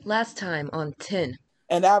Last time on 10.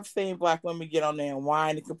 And I've seen black women get on there and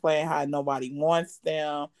whine and complain how nobody wants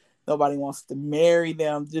them, nobody wants to marry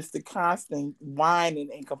them, just the constant whining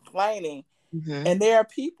and complaining. Mm-hmm. And there are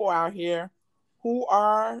people out here who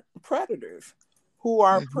are predators, who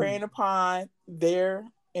are Mm-hmm. preying upon their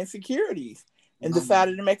insecurities and Mm-hmm.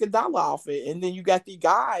 decided to make a dollar off it. And then you got the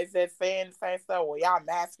guys that saying the same stuff. Well, y'all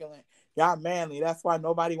masculine, y'all manly. That's why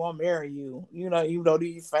nobody won't marry you. Even though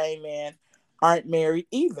these same men aren't married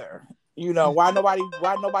either. Why nobody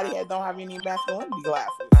don't have any masculinity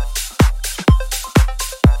glasses.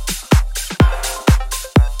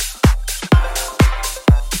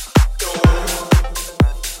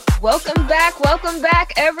 Welcome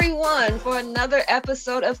back, everyone, for another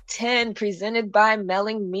episode of 10, presented by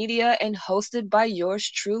Melling Media and hosted by yours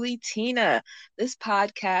truly, Tina. This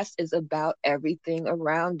podcast is about everything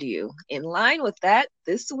around you. In line with that,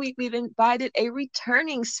 this week we've invited a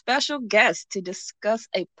returning special guest to discuss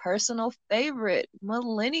a personal favorite,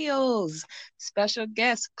 Millennials. Special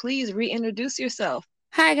guest, please reintroduce yourself.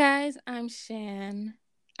 Hi guys, I'm Shan.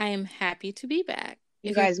 I am happy to be back.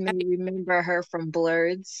 You If you're guys may remember her from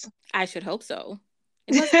Blurs. I should hope so.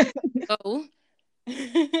 It wasn't so.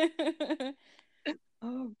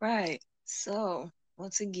 All right. So,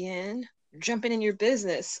 once again, jumping in your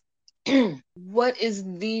business. What is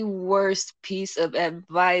the worst piece of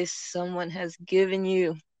advice someone has given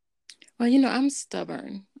you? Well, I'm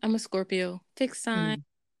stubborn. I'm a Scorpio, fixed sign, Mm.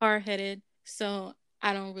 hard-headed, so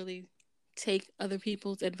I don't really take other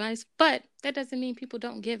people's advice, but that doesn't mean people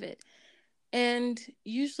don't give it. And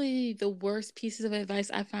usually the worst pieces of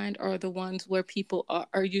advice I find are the ones where people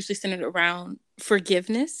are usually centered around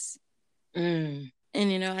forgiveness. Mm.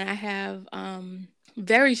 And I have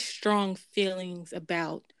very strong feelings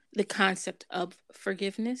about the concept of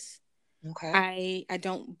forgiveness. Okay. I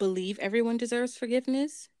don't believe everyone deserves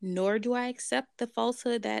forgiveness, nor do I accept the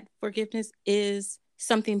falsehood that forgiveness is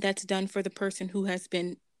something that's done for the person who has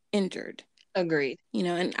been injured. Agreed.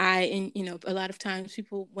 And a lot of times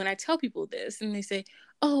people, when I tell people this and they say,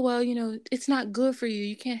 oh, well, it's not good for you.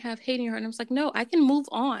 You can't have hate in your heart. And I'm just like, no, I can move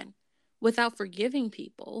on without forgiving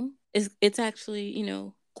people. It's actually,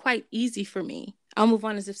 quite easy for me. I'll move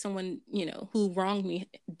on as if someone, who wronged me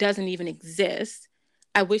doesn't even exist.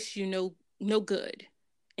 I wish you no good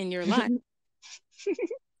in your life.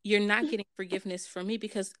 You're not getting forgiveness from me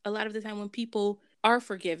because a lot of the time when people are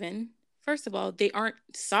forgiven, first of all, they aren't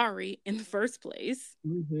sorry in the first place.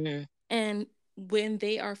 Hmm. And when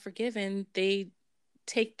they are forgiven, they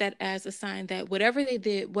take that as a sign that whatever they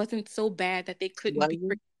did wasn't so bad that they couldn't be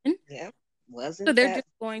Wasn't, forgiven. yeah, So wasn't they're that? just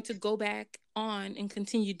going to go back on and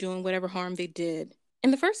continue doing whatever harm they did in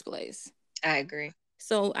the first place. I agree.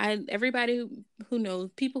 So everybody who knows,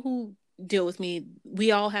 people who deal with me,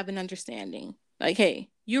 we all have an understanding. Like, hey,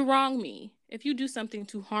 you wrong me. If you do something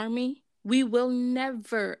to harm me, we will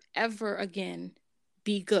never ever again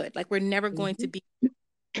be good. Like we're never going to Hmm. be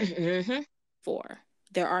Hmm. for.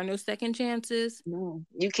 There are no second chances. No,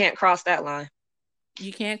 you can't cross that line.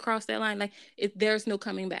 You can't cross that line. Like there's no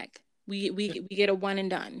coming back. We get a one and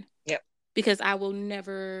done. Yep. Because I will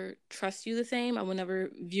never trust you the same. I will never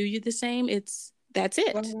view you the same. That's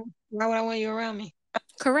it. Why would I want you around me?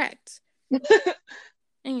 Correct.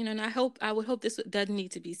 And and I would hope this doesn't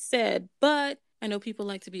need to be said, but I know people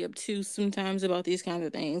like to be obtuse sometimes about these kinds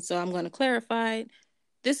of things. So I'm going to clarify it.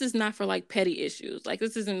 This is not for like petty issues. Like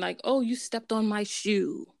this isn't like, oh, you stepped on my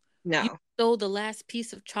shoe. You No. stole the last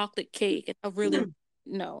piece of chocolate cake. And I really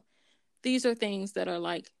no. These are things that are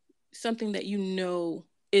like something that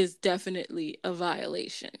is definitely a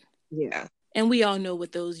violation. Yeah, And we all know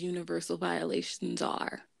what those universal violations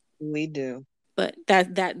are. we do. But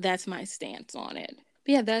that's my stance on it.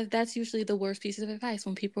 But yeah, that's usually the worst pieces of advice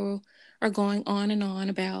when people are going on and on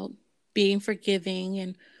about being forgiving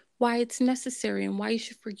and why it's necessary and why you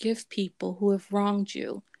should forgive people who have wronged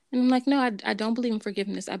you. And I'm like, no, I don't believe in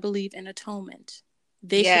forgiveness. I believe in atonement.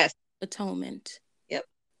 They should Yes. atonement Yep.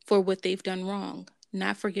 for what they've done wrong,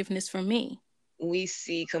 not forgiveness from me. We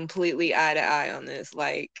see completely eye to eye on this,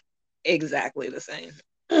 like exactly the same.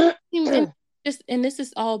 And this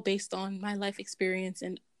is all based on my life experience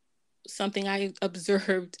and something I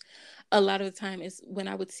observed a lot of the time is when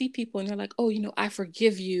I would see people and they're like, oh, I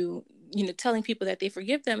forgive you, telling people that they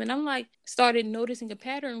forgive them. And I'm like, started noticing a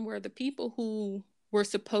pattern where the people who were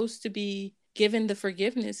supposed to be given the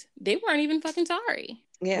forgiveness, they weren't even fucking sorry.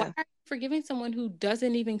 Why Yeah. are you forgiving someone who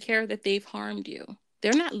doesn't even care that they've harmed you?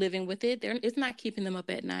 They're not living with it. It's not keeping them up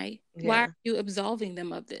at night. Why are Yeah. you absolving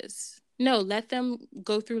them of this? No, let them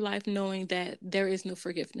go through life knowing that there is no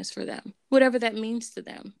forgiveness for them, whatever that means to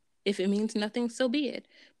them. If it means nothing, so be it.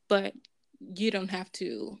 But you don't have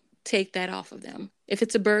to. take that off of them. If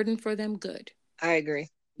it's a burden for them, good. I agree.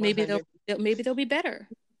 Maybe 100. they'll be better.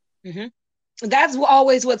 Mm-hmm. That's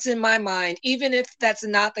always what's in my mind. Even if that's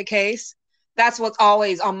not the case, that's what's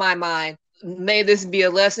always on my mind. May this be a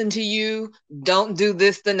lesson to you. Don't do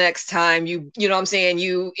this the next time you know what I'm saying,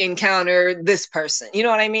 you encounter this person. You know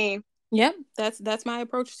what I mean? Yep, that's my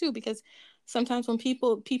approach too, because sometimes when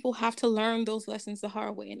people have to learn those lessons the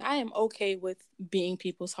hard way, and I am okay with being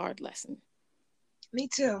people's hard lesson. Me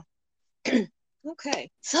too. Okay.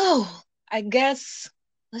 So, I guess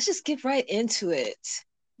let's just get right into it.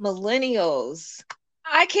 Millennials.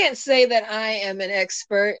 I can't say that I am an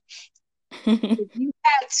expert. If you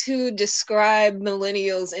had to describe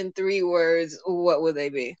millennials in 3 words, what would they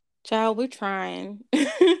be? Child, we're trying.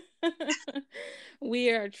 We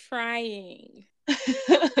are trying.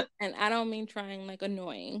 And I don't mean trying like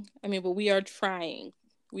annoying. I mean, but we are trying.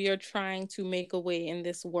 We are trying to make a way in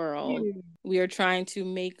this world. We are trying to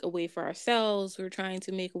make a way for ourselves. We're trying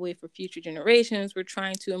to make a way for future generations. We're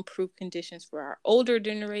trying to improve conditions for our older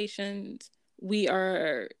generations. We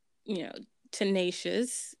are,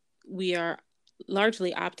 tenacious. We are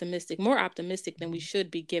largely optimistic, more optimistic than we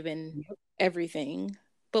should be given everything.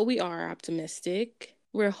 But we are optimistic.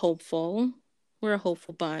 We're hopeful. We're a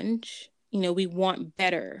hopeful bunch. We want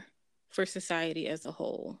better for society as a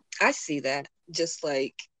whole. I see that just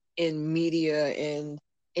like in media and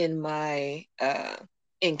in my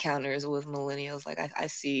encounters with millennials. Like I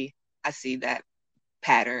see that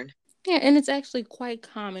pattern. Yeah, and it's actually quite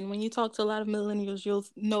common. When you talk to a lot of millennials, you'll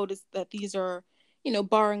notice that these are,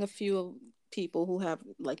 barring a few people who have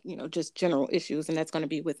like, just general issues, and that's going to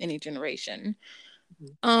be with any generation.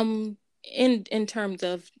 Mm-hmm. In terms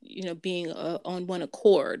of, being on one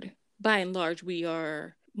accord, by and large, we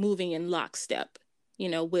are moving in lockstep,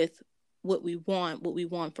 with what we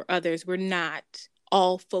want for others. We're not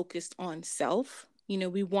all focused on self.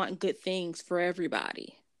 We want good things for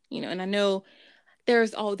everybody. And I know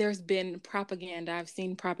there's been propaganda. I've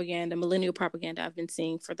seen propaganda, millennial propaganda I've been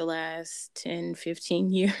seeing for the last 10,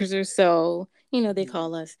 15 years or so. They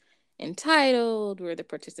call us entitled. We're the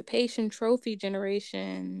participation trophy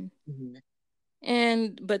generation.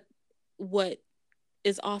 But what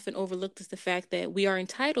is often overlooked is the fact that we are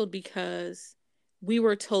entitled because we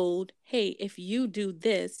were told, hey, if you do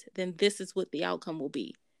this, then this is what the outcome will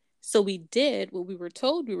be. So we did what we were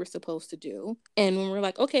told we were supposed to do. And when we're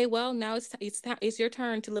like, okay, well, now it's your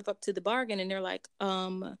turn to live up to the bargain. And they're like,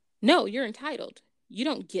 no, you're entitled. You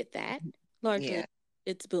don't get that. Largely,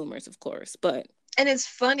 it's boomers, of course. And it's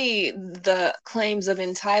funny, the claims of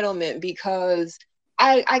entitlement, because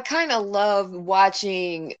I kind of love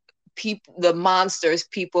watching the monsters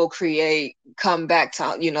people create come back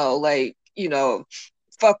to,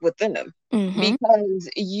 fuck with them. Mm-hmm. Because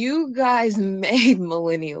you guys made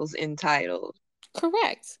millennials entitled.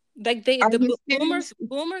 Correct. Like the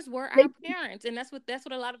boomers were our parents, and that's what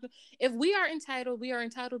a lot of, if we are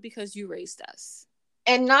entitled because you raised us.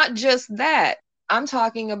 And not just that, I'm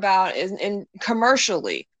talking about in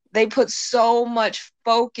commercially, they put so much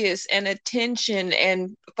focus and attention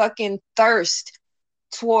and fucking thirst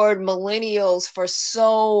toward millennials for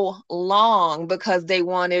so long because they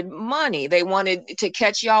wanted money. They wanted to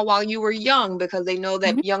catch y'all while you were young because they know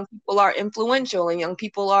that young people are influential and young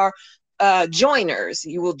people are joiners.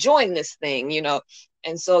 You will join this thing,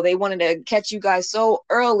 and so they wanted to catch you guys so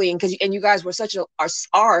early, and you guys were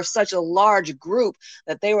are such a large group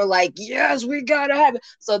that they were like, yes, we gotta have it.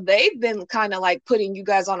 So they've been kind of like putting you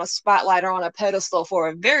guys on a spotlight or on a pedestal for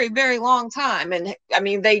a very, very long time. And I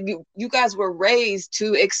mean, you guys were raised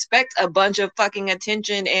to expect a bunch of fucking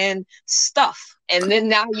attention and stuff, and then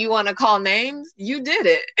now you want to call names. You did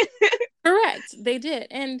it. Correct, they did.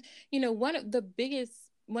 And one of the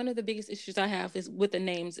biggest issues I have is with the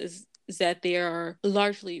names is that they are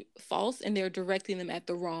largely false, and they're directing them at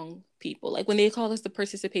the wrong people. Like when they call us the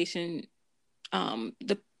participation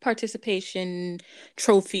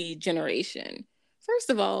trophy generation. First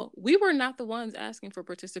of all, we were not the ones asking for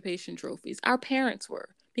participation trophies. Our parents were,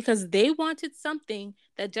 because they wanted something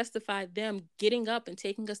that justified them getting up and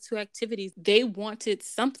taking us to activities. They wanted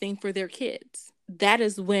something for their kids. That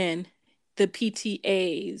is when the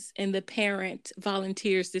PTAs and the parent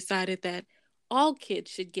volunteers decided that all kids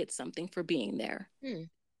should get something for being there.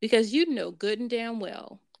 Because good and damn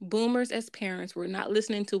well, boomers as parents were not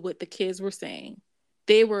listening to what the kids were saying.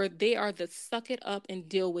 They are the suck it up and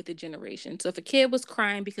deal with it generation. So if a kid was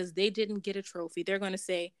crying because they didn't get a trophy, they're going to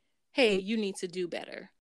say, hey, you need to do better.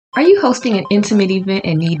 Are you hosting an intimate event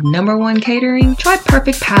and need number one catering? Try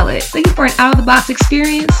Perfect Palette. Looking for an out-of-the-box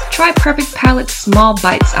experience? Try Perfect Palette's Small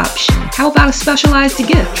Bites option. How about a specialized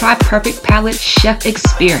gift? Try Perfect Palette Chef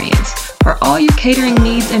Experience. For all your catering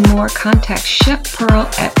needs and more, contact Chef Pearl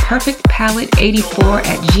at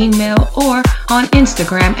perfectpalette84@gmail or on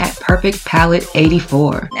Instagram at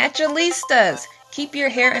perfectpalette84. Naturalistas. Keep your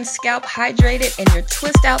hair and scalp hydrated and your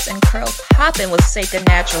twist outs and curls popping with Seika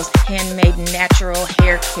Naturals handmade natural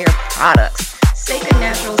hair care products. Seika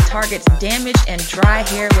Naturals targets damaged and dry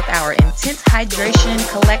hair with our intense hydration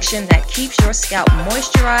collection that keeps your scalp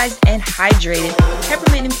moisturized and hydrated with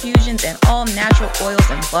peppermint infusions and all natural oils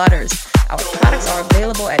and butters. Our products are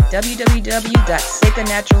available at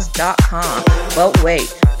www.seikanaturals.com. But wait,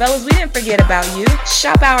 fellas, we didn't forget about you.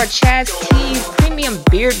 Shop our Chaz Tees premium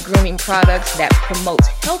beard grooming products that promotes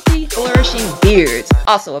healthy, flourishing beards.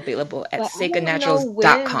 Also available at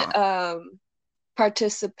seikanaturals.com.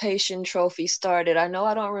 Participation trophy started. I know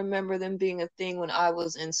I don't remember them being a thing when I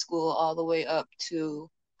was in school all the way up to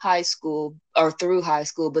high school or through high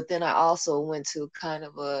school, but then I also went to kind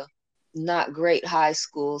of a not great high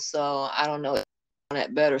school, so I don't know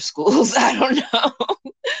at better schools. I don't know.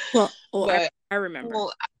 But I remember.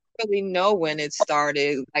 Well, I don't really know when it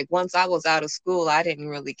started. Like once I was out of school, I didn't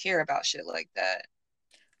really care about shit like that.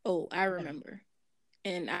 Oh, I remember.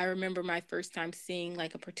 And I remember my first time seeing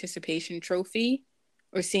like a participation trophy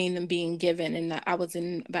or seeing them being given. And I was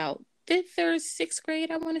in about 5th or 6th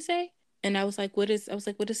grade, I want to say. And I was like, what is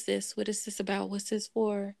this? What is this about? What's this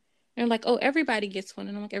for? And they're like, oh, everybody gets one.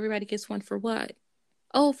 And I'm like, everybody gets one for what?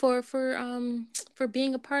 Oh, for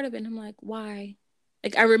being a part of it. And I'm like, why?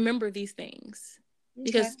 Like, I remember these things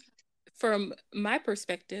because from my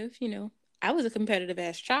perspective, I was a competitive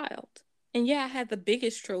ass child. And yeah, I had the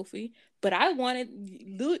biggest trophy, but I wanted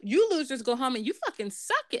you losers go home and you fucking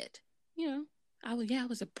suck it. I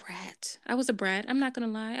was a brat. I'm not going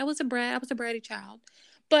to lie. I was a brat. I was a bratty child.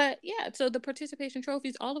 But yeah, so the participation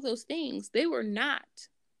trophies, all of those things, they were not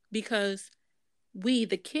because we,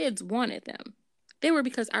 the kids, wanted them. They were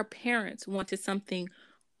because our parents wanted something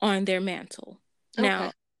on their mantle. Okay.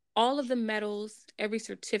 Now, all of the medals, every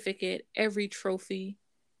certificate, every trophy.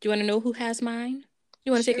 Do you want to know who has mine?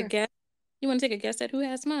 You want to take a guess? You want to take a guess at who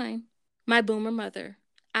has mine? My boomer mother.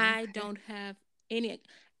 I don't have any.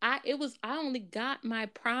 I only got my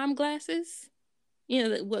prom glasses.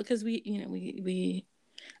 Because we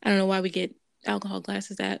I don't know why we get alcohol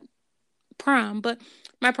glasses at prom, but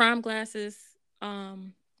my prom glasses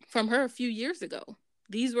from her a few years ago.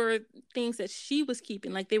 These were things that she was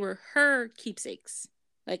keeping, like they were her keepsakes.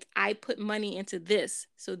 Like, I put money into this,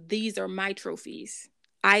 so these are my trophies.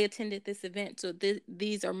 I attended this event, so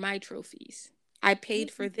these are my trophies. I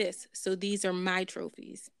paid for this, so these are my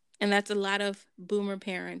trophies. And that's a lot of boomer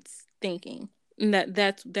parents thinking. And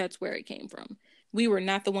that's where it came from. We were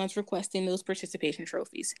not the ones requesting those participation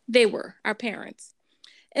trophies. They were, our parents.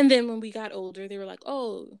 And then when we got older, they were like,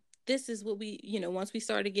 oh, this is what we, once we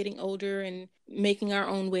started getting older and making our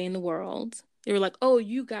own way in the world, they were like, oh,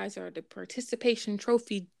 you guys are the participation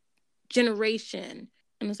trophy generation.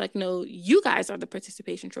 And it's like, no, you guys are the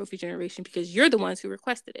participation trophy generation because you're the ones who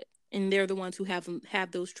requested it. And they're the ones who have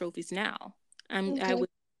those trophies now. I would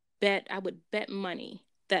bet money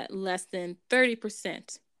that less than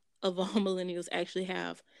 30% of all millennials actually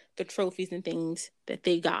have the trophies and things that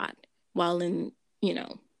they got while in,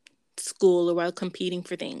 school or while competing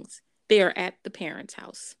for things. They are at the parents'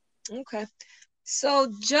 house. Okay.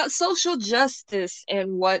 So social justice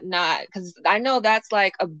and whatnot, because I know that's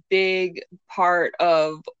like a big part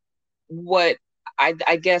of what I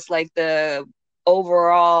guess like the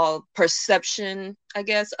overall perception, I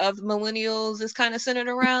guess, of millennials is kind of centered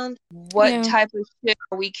around. What type of shit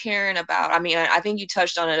are we caring about? I mean, I think you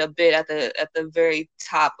touched on it a bit at the very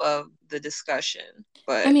top of the discussion,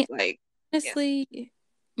 but I mean, like, honestly,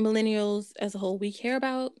 millennials as a whole, we care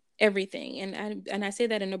about everything, and I say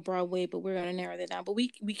that in a broad way, but we're going to narrow that down. But we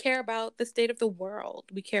care about the state of the world.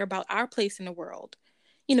 We care about our place in the world.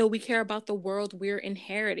 We care about the world we're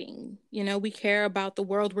inheriting. We care about the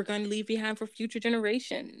world we're going to leave behind for future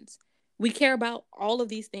generations. We care about all of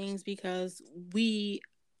these things because we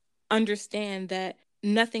understand that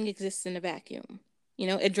nothing exists in a vacuum.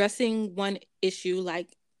 Addressing one issue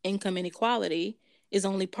like income inequality is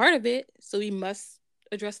only part of it, so we must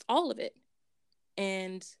address all of it.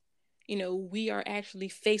 And we are actually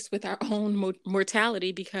faced with our own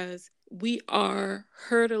mortality because we are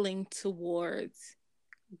hurtling towards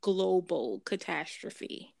global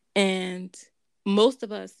catastrophe. And most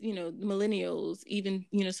of us, millennials, even,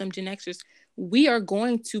 some Gen Xers, we are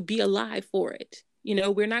going to be alive for it.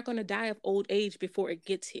 We're not going to die of old age before it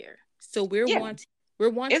gets here. So we're We're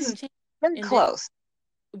wanting It's change, very and this close.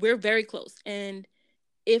 we're very close. And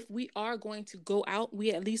if we are going to go out,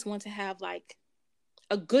 we at least want to have like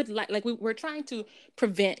a good life. Like we're trying to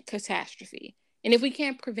prevent catastrophe. And if we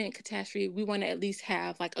can't prevent catastrophe, we want to at least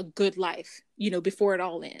have like a good life, before it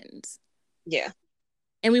all ends. Yeah.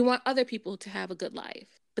 And we want other people to have a good life.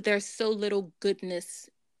 But there's so little goodness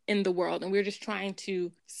in the world. And we're just trying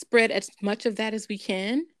to spread as much of that as we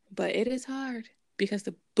can. But it is hard because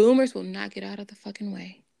the boomers will not get out of the fucking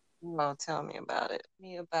way. Oh, tell me about it.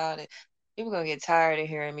 Me about it. People gonna get tired of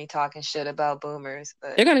hearing me talking shit about boomers,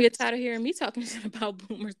 but They're going to get tired of hearing me talking shit about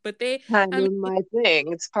boomers. But kind I of mean, my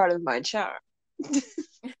thing. It's part of my charm.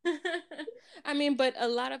 I mean, but a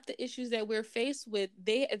lot of the issues that we're faced with,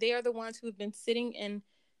 they are the ones who have been sitting in.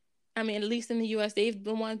 I mean, at least in the U.S., they've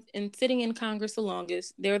been ones in sitting in Congress the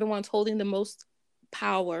longest. They're the ones holding the most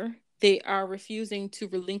power. They are refusing to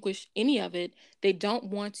relinquish any of it. They don't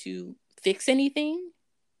want to fix anything,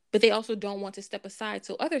 but they also don't want to step aside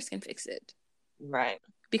so others can fix it. Right.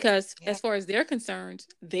 Because Yeah. as far as they're concerned,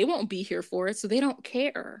 they won't be here for it, so they don't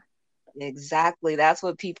care. Exactly. That's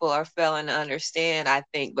what people are failing to understand, I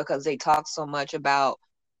think, because they talk so much about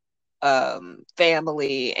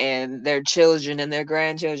family and their children and their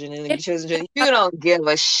grandchildren and their children. You don't give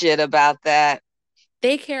a shit about that.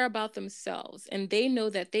 They care about themselves, and they know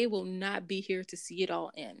that they will not be here to see it all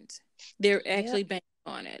end. They're Yeah. actually banking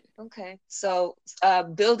on it. Okay. So,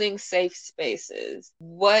 building safe spaces.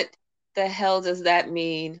 What the hell does that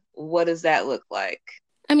mean? What does that look like?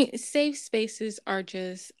 I mean, safe spaces are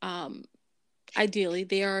just ideally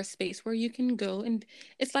they are a space where you can go, and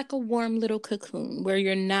it's like a warm little cocoon where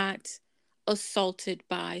you're not assaulted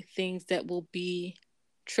by things that will be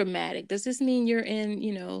traumatic. Does this mean you're in,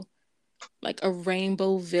 like a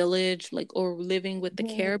rainbow village, like, or living with the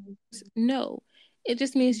caribous? Mhm. No. It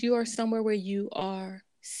just means you are somewhere where you are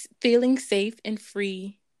feeling safe and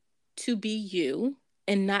free to be you,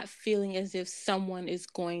 and not feeling as if someone is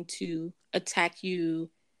going to attack you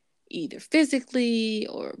either physically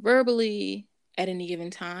or verbally at any given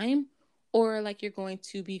time, or like you're going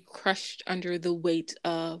to be crushed under the weight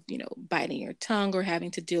of, biting your tongue or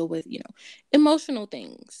having to deal with, emotional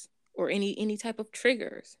things or any type of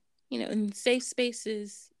triggers. In safe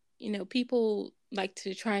spaces, people like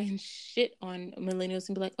to try and shit on millennials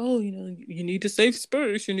and be like, oh, you need a safe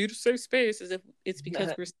space, you need a safe space, as if it's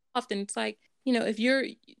because we're soft. And it's like, if you're,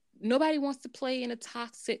 nobody wants to play in a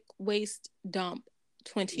toxic waste dump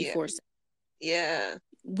Yeah. 24/7. Yeah.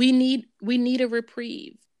 We need a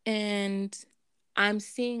reprieve. And I'm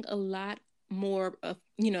seeing a lot more of,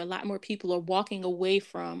 a lot more people are walking away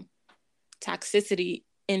from toxicity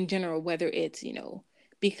in general, whether it's,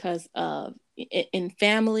 because of in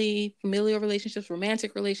family, familial relationships,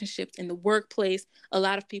 romantic relationships, in the workplace. A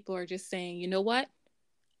lot of people are just saying, you know what,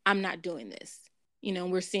 I'm not doing this.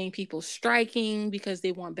 We're seeing people striking because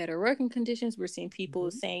they want better working conditions. We're seeing people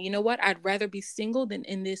Mm-hmm. saying, you know what, I'd rather be single than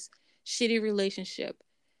in this shitty relationship.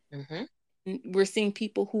 Mm-hmm. We're seeing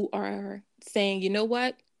people who are saying, you know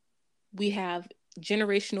what, we have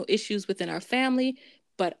generational issues within our family,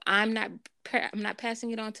 but I'm not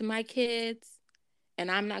passing it on to my kids, and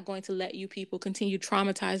I'm not going to let you people continue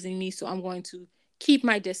traumatizing me, so I'm going to keep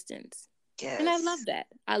my distance. And I love Yes. that.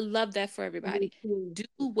 I love that for Me everybody. too. Do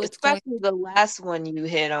what's going. Especially the last one you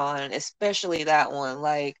hit on, especially that one,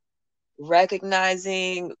 like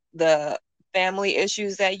recognizing the family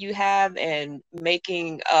issues that you have and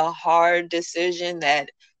making a hard decision that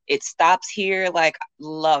it stops here. Like,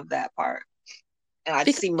 love that part. And I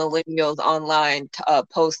Because see millennials online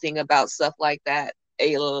posting about stuff like that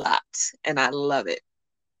a lot, and I love it.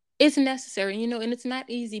 it's necessary, and it's not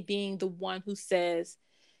easy being the one who says,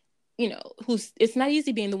 it's not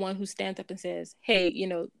easy being the one who stands up and says, hey,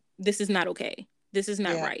 this is not okay. This is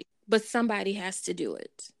not Yeah. right. But somebody has to do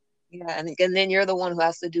it. Yeah, and then you're the one who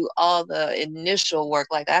has to do all the initial work.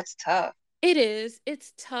 Like, that's tough. It is.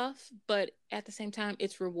 It's tough, but at the same time,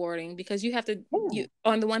 it's rewarding because you have to. Yeah.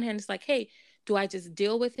 On the one hand, it's like, hey, do I just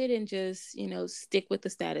deal with it and just stick with the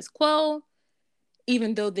status quo,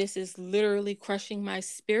 even though this is literally crushing my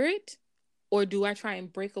spirit, or do I try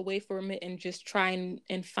and break away from it and just try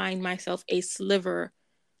and find myself a sliver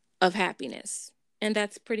of happiness? And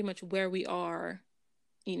that's pretty much where we are,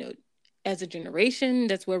 you know, as a generation.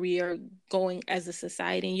 That's where we are going as a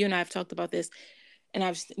society. And you and I have talked about this, and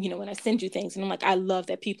I've, when I send you things, and I'm like, I love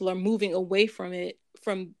that people are moving away from it,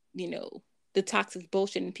 from, the toxic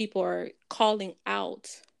bullshit, and people are calling out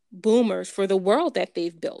boomers for the world that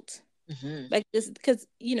they've built. Mm-hmm. Like this, because,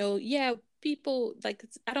 yeah, people, like,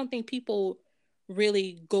 I don't think people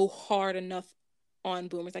really go hard enough on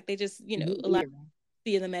boomers. Like, they just, Me a lot either.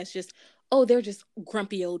 see them as just, oh, they're just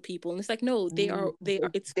grumpy old people. And it's like, no, they are, It's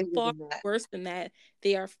it's bigger far than that. worse than that.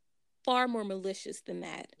 They are far more malicious than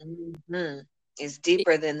that. Hmm. It's It,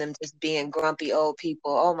 deeper than them just being grumpy old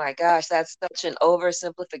people. Oh my gosh, that's such an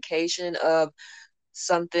oversimplification of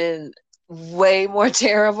something way more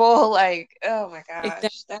terrible. Like, oh my exactly.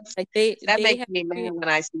 gosh, Like that they makes have me mad when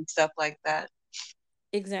I see stuff like that.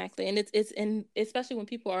 exactly. And it's and especially when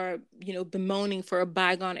people are, bemoaning for a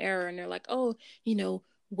bygone era and they're like, oh,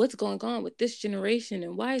 what's going on with this generation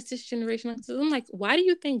and why is this generation like this? I'm like, why do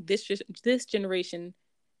you think this generation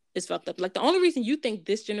is fucked up? Like the only reason you think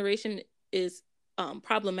this generation is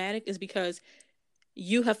problematic is because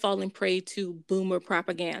you have fallen prey to boomer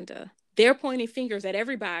propaganda. They're pointing fingers at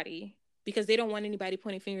everybody because they don't want anybody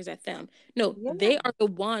pointing fingers at them. No, Yeah, they are the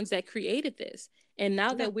ones that created this. And now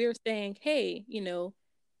yeah, that we're saying, hey,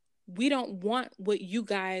 we don't want what you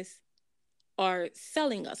guys are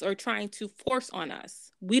selling us or trying to force on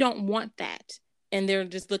us. We don't want that. And they're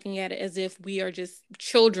just looking at it as if we are just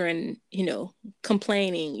children,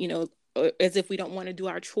 complaining, as if we don't want to do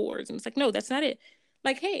our chores. And it's like, no, that's not it.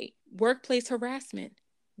 Like, hey, workplace harassment,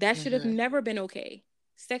 that should have hmm, never been okay.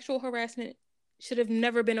 Sexual harassment should have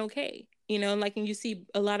never been okay. Like, and you see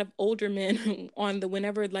a lot of older men on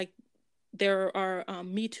whenever like there are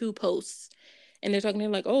Me Too posts and they're talking, they're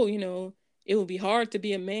like, oh, it would be hard to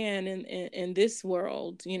be a man in this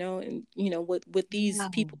world, and with these yeah,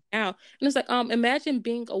 people now. And it's like, imagine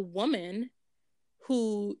being a woman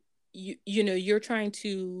who you're trying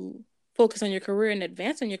to focus on your career and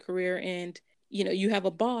advance on your career, and you have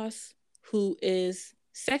a boss who is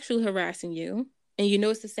sexually harassing you, and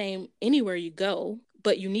it's the same anywhere you go,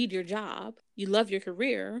 but you need your job, you love your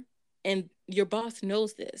career, and your boss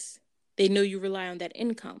knows this. They know you rely on that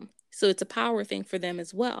income, so it's a power thing for them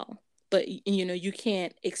as well. But you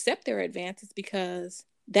can't accept their advances because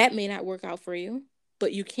that may not work out for you,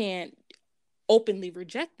 but you can't openly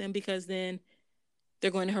reject them because then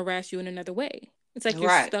they're going to harass you in another way. It's like you're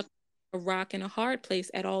right. stuck a rock in a hard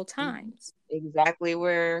place at all Mhm. times. Exactly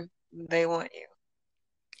where they want you.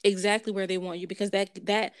 Exactly where they want you, because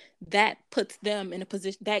that puts them in a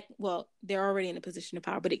position that, well, they're already in a position of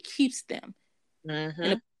power, but it keeps them in a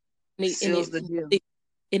Hmm. and Seals the deal.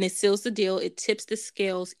 it seals the deal. It tips the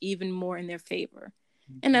scales even more in their favor,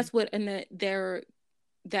 and Hmm. that's what and that they're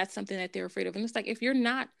that's something that they're afraid of. And it's like, if you're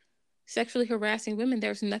not sexually harassing women,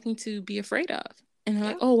 there's nothing to be afraid of. And they're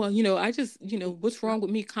like, Yeah. oh, well, I just, what's wrong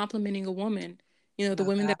with me complimenting a woman? The Oh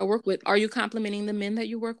women that God. I work with. Are you complimenting the men that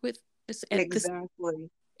you work with? At this, Exactly.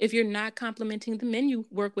 if you're not complimenting the men you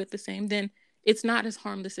work with the same, then it's not as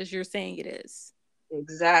harmless as you're saying it is.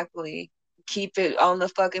 Exactly. Keep it on the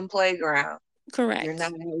fucking playground. You're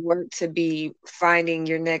not Correct. at work to be finding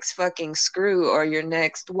your next fucking screw or your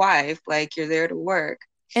next wife. Like, you're there to work.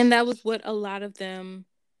 And that was what a lot of them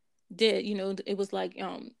did. It was like,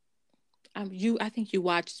 I think you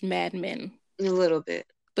watched Mad Men, A little bit.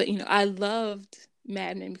 but I loved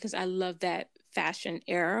Mad Men because I love that fashion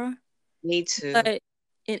era. Me too. But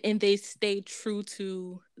and they stayed true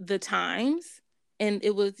to the times, and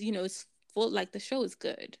it was, it's full, like, the show is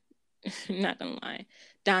good. Not gonna lie,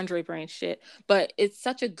 Don Draper ain't shit, but it's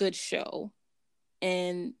such a good show,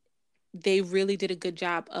 and they really did a good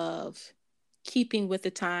job of keeping with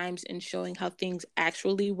the times and showing how things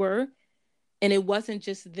actually were. And it wasn't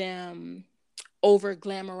just them over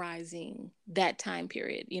glamorizing that time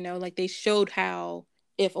period. Like, they showed how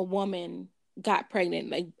if a woman got pregnant,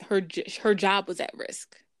 like, her job was at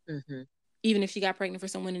risk. Hmm. Even if she got pregnant for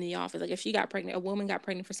someone in the office, like, if a woman got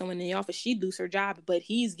pregnant for someone in the office, she'd lose her job, but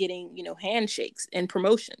he's getting, handshakes and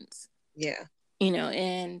promotions. Yeah.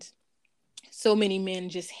 And so many men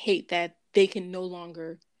just hate that they can no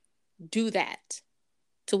longer do that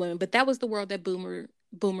to women. But that was the world that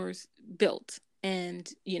boomers built.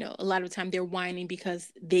 And a lot of the time they're whining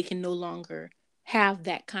because they can no longer have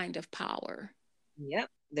that kind of power. Yep.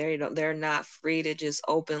 They're not free to just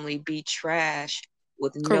openly be trash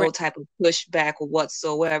with no Correct. type of pushback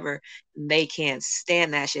whatsoever. They can't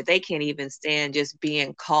stand that shit. They can't even stand just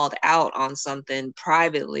being called out on something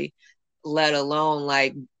privately, let alone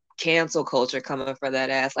like cancel culture coming for that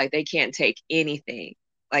ass. Like, they can't take anything.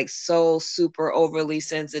 Like, so super overly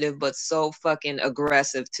sensitive, but so fucking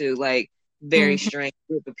aggressive too. Like, very Hmm. strange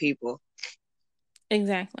group of people.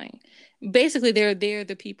 Exactly. Basically, they're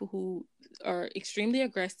the people who are extremely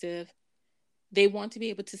aggressive. They want to be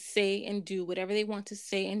able to say and do whatever they want to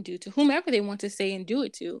say and do to whomever they want to say and do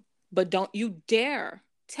it to. But don't you dare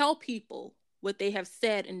tell people what they have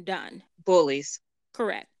said and done. Bullies.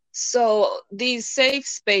 Correct. So these safe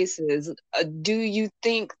spaces, do you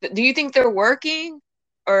think they're working,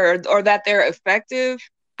 or that they're effective?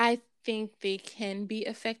 think they can be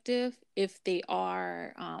effective if they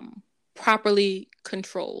are properly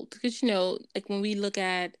controlled. Because, like when we look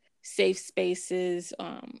at safe spaces,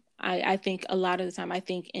 I think a lot of the time I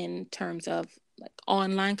think in terms of like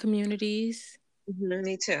online communities.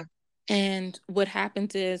 Me too. And what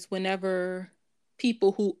happens is whenever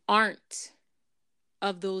people who aren't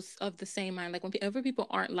of the same mind, like whenever people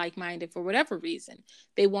aren't like-minded for whatever reason,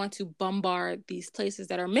 they want to bombard these places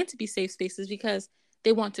that are meant to be safe spaces because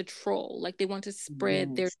they want to troll, like they want to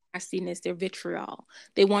spread their Yes. nastiness, their vitriol.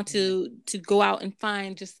 They want to go out and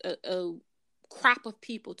find just a crop of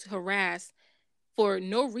people to harass for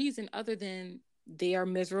no reason other than they are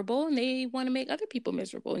miserable and they want to make other people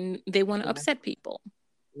miserable and they want to Yeah. upset people.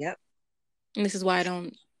 Yep. And this is why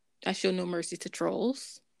I show no mercy to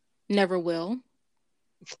trolls. Never will.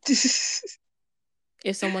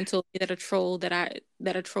 If someone told me that a troll that I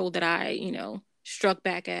struck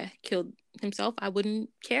back at killed himself, I wouldn't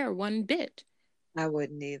care one bit. I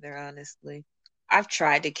wouldn't either, honestly. I've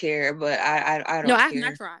tried to care, but I No, don't I have not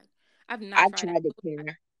care. tried. I've not I've tried. tried to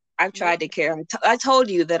care. I've Nope. tried to care. I told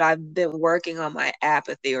you that I've been working on my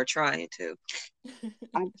apathy or trying to.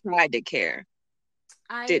 I've tried to care.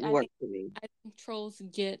 Didn't I work think for me. trolls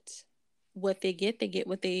get what they get. They get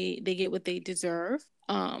what they get what they deserve.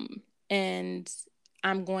 And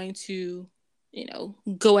I'm going to,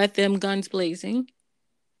 go at them guns blazing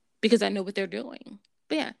because I know what they're doing.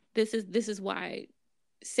 But yeah, this is why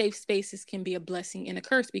safe spaces can be a blessing and a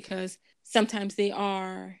curse, because sometimes they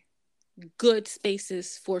are good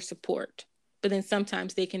spaces for support, but then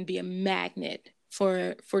sometimes they can be a magnet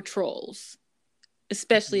for trolls,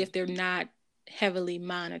 especially if they're not heavily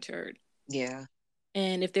monitored. Yeah.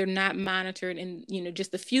 And if they're not monitored and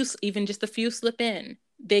just a few slip in,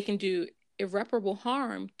 they can do irreparable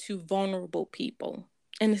harm to vulnerable people.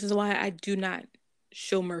 And this is why I do not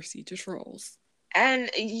show mercy to trolls. And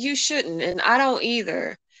you shouldn't, and I don't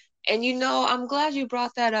either. And I'm glad you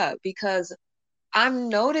brought that up because I'm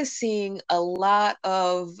noticing a lot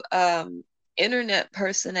of internet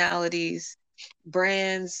personalities,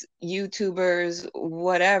 brands, YouTubers,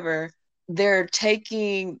 whatever, they're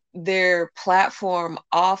taking their platform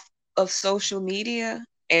off of social media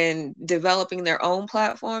and developing their own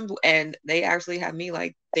platforms. And they actually have me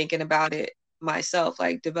like thinking about it myself,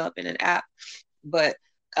 like developing an app. But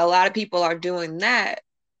a lot of people are doing that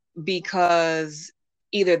because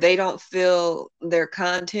either they don't feel their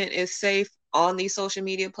content is safe on these social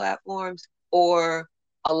media platforms, or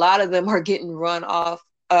a lot of them are getting run off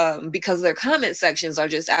because their comment sections are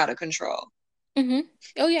just out of control. Mm-hmm.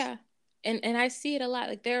 Oh yeah, and I see it a lot.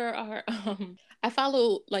 Like there are, I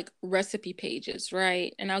follow like recipe pages,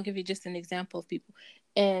 right? And I'll give you just an example of people.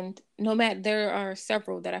 And no matter, there are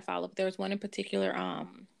several that I follow. There's one in particular,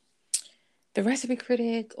 the recipe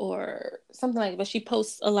critic or something like that. But she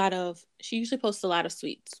usually posts a lot of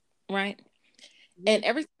sweets, right? And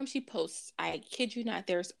every time she posts, I kid you not,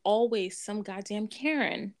 there's always some goddamn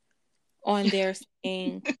Karen on there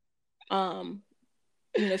saying, um,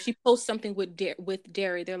 she posts something with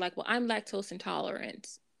dairy. They're like, well, I'm lactose intolerant.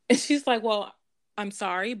 And she's like, well, I'm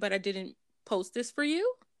sorry, but I didn't post this for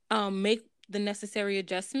you. Make the necessary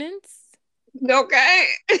adjustments. Okay.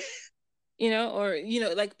 Or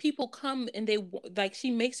like people come and they like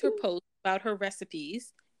she makes her post about her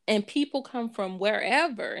recipes, and people come from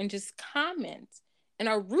wherever and just comment and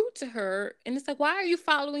are rude to her, and it's like, why are you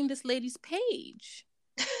following this lady's page?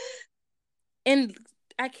 And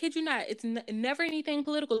I kid you not, it's never anything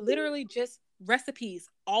political, literally just recipes,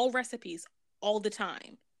 all the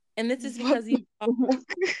time. And this is because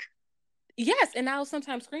yes, and I'll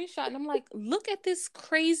sometimes screenshot and I'm like, look at this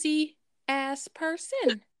crazy ass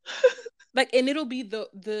person. Like, and it'll be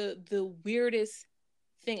the weirdest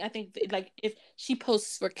thing. I think like if she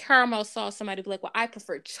posts for caramel sauce, somebody be like, well, I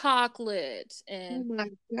prefer chocolate, Oh and my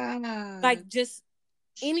God. like just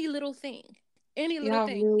any little thing. Any little Y'all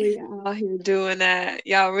thing. really out here doing that.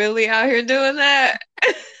 Y'all really out here doing that.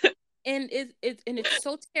 And it's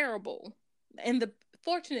so terrible. And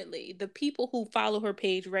fortunately, the people who follow her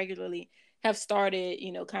page regularly have started,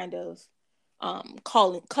 kind of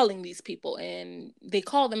calling these people, and they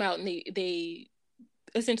call them out, and they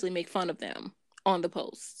essentially make fun of them on the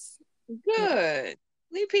posts. Good.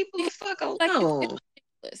 Leave people the Because, fuck like it's alone.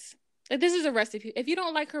 ridiculous. Like this is a recipe. If you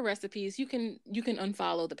don't like her recipes, you can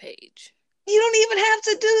unfollow the page. You don't even have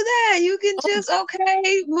to do that. You can Oh, just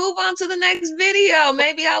move on to the next video.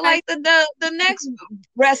 Maybe I I, like the next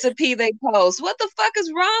recipe they post. What the fuck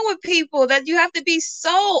is wrong with people that you have to be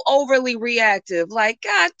so overly reactive? Like,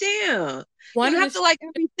 goddamn. You one don't of the have to like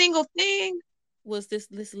every single thing. was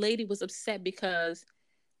this lady was upset because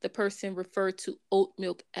the person referred to oat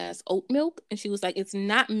milk as oat milk. And she was like, it's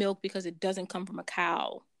not milk because it doesn't come from a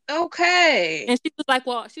cow. Okay. And she was like,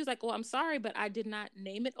 well, I'm sorry, but I did not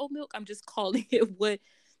name it oat milk. I'm just calling it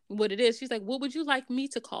what it is. She's like, what would you like me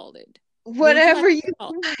to call it? What would you like Whatever you to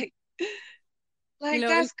call it? like. You Like know,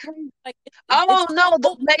 and that's crazy. like it's Oh called no, oat,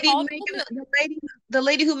 called oat milk. the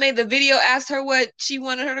lady who made the video asked her what she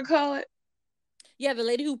wanted her to call it. Yeah, the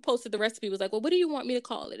lady who posted the recipe was like, well, what do you want me to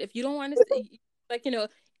call it? If you don't want to say, like,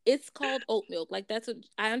 it's called oat milk. Like, that's what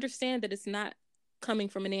I understand, that it's not coming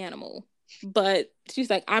from an animal. But she's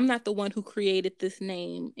like, I'm not the one who created this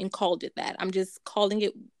name and called it that. I'm just calling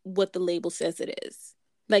it what the label says it is.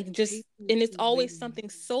 Like, just, People and it's always really- something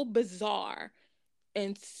so bizarre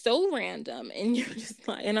and so random. And you're just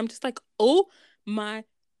like, and I'm just like, oh my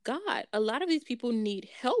God, a lot of these people need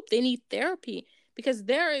help. They need therapy, because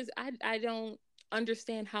I don't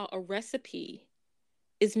understand how a recipe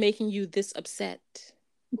is making you this upset,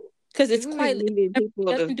 because it's People be quite, needing it people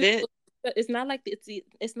to doesn't do, vent. it's not like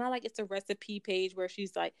it's not like it's a recipe page where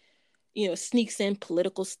she's like, sneaks in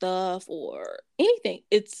political stuff or anything.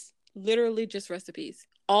 It's literally just recipes,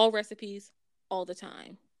 all the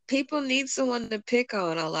time. People need someone to pick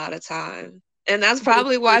on a lot of time. And that's They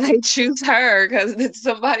probably why do. they choose her, because it's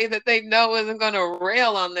somebody that they know isn't gonna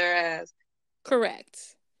rail on their ass.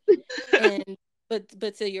 Correct. And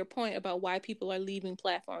but to your point about why people are leaving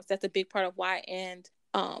platforms, that's a big part of why. And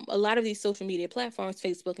a lot of these social media platforms,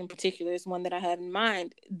 Facebook in particular is one that I have in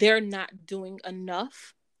mind, they're not doing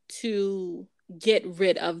enough to get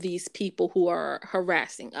rid of these people who are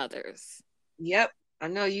harassing others. Yep. I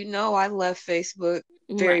know I left Facebook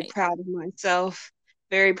very Right. proud of myself.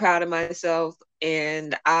 Very proud of myself.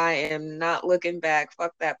 And I am not looking back.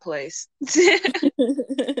 Fuck that place.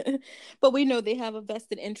 But we know they have a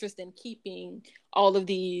vested interest in keeping all of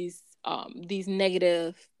these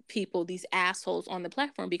negative people, these assholes on the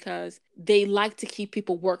platform, because they like to keep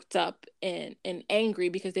people worked up and angry,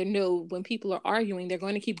 because they know when people are arguing, they're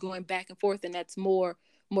going to keep going back and forth, and that's more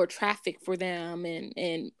traffic for them,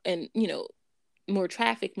 and more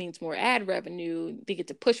traffic means more ad revenue. They get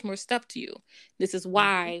to push more stuff to you. This is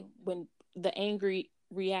why when the angry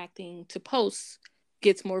reacting to posts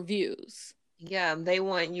gets more views. Yeah, they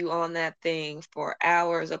want you on that thing for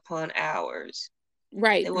hours upon hours.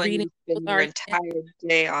 Right. They want you Reading to spend people's your arguments. entire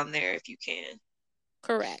day on there if you can.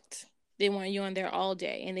 Correct. They want you on there all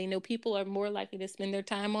day. And they know people are more likely to spend their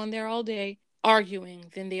time on there all day arguing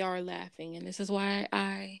than they are laughing. And this is why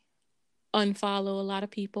I unfollow a lot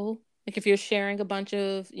of people. Like, if you're sharing a bunch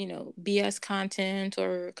of, BS content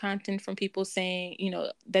or content from people saying,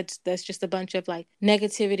 that's just a bunch of like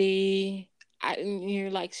negativity. You're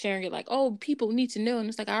like sharing it like, oh, people need to know. And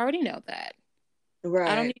it's like, I already know that. I don't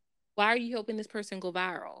Right. need, why are you helping this person go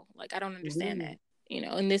viral? Like, I don't understand Mm. that.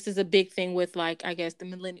 And this is a big thing with, like, I guess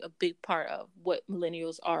a big part of what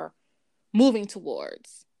millennials are moving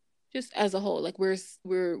towards, just as a whole. Like,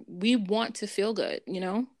 we want to feel good,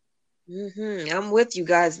 I'm with you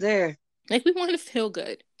guys there. like, we want to feel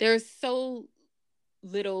good. There's so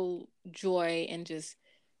little joy and just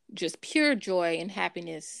pure joy and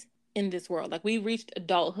happiness in this world. Like, we reached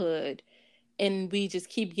adulthood and we just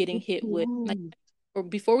keep getting hit with, like, or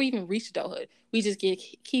before we even reach adulthood, we just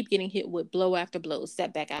keep getting hit with blow after blow,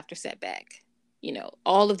 setback after setback.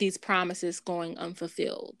 All of these promises going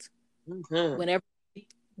unfulfilled. Mm-hmm.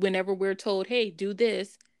 Whenever we're told, hey, do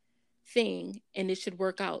this thing and it should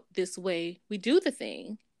work out this way, we do the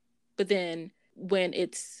thing. But then when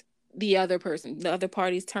it's the other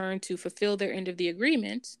party's turn to fulfill their end of the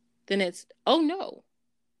agreement, then it's, oh no,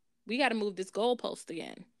 we got to move this goalpost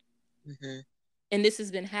again. Mm-hmm. And this has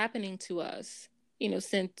been happening to us,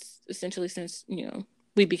 since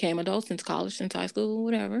we became adults, since college, since high school,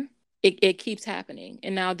 whatever. It keeps happening.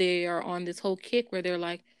 And now they are on this whole kick where they're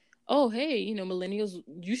like, oh, hey, millennials,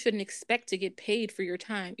 you shouldn't expect to get paid for your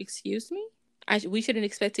time. Excuse me? We shouldn't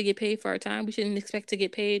expect to get paid for our time. We shouldn't expect to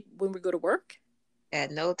get paid when we go to work.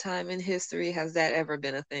 At no time in history has that ever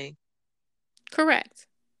been a thing. Correct.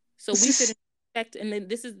 So we shouldn't expect, and then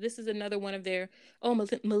this is another one of their, oh,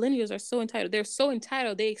 millennials are so entitled. They're so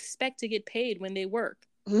entitled. They expect to get paid when they work.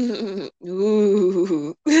 Ooh.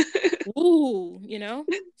 Ooh,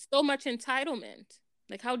 so much entitlement.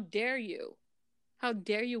 Like, how dare you? How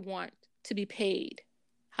dare you want to be paid?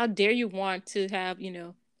 How dare you want to have,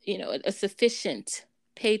 a sufficient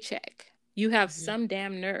paycheck? You have some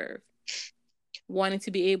damn nerve wanting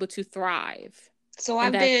to be able to thrive. So And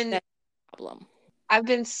I've that's been that problem. I've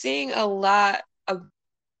been seeing a lot of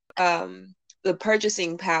the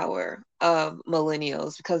purchasing power of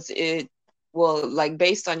millennials, because like,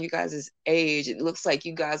 based on you guys' age, it looks like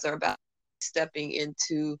you guys are about stepping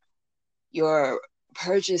into your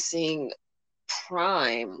purchasing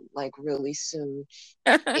Prime like really soon,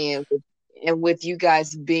 and with you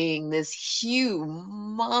guys being this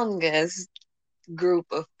humongous group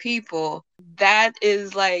of people, that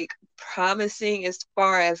is like promising as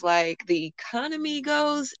far as like the economy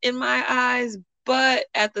goes in my eyes, but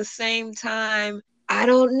at the same time, I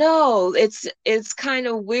don't know. It's kind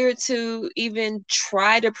of weird to even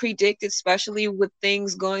try to predict, especially with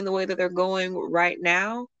things going the way that they're going right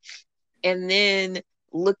now. And then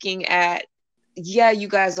looking at, yeah, you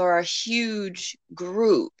guys are a huge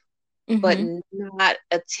group, but Mm-hmm. not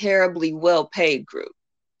a terribly well paid group,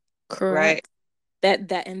 right? Correct.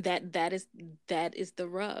 That is the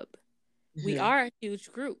rub. We Mhm. are a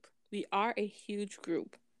huge group. We are a huge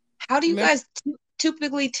group. How do you Remember, guys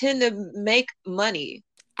typically tend to make money?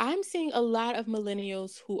 I'm seeing a lot of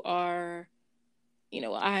millennials who are,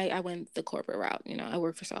 I went the corporate route. I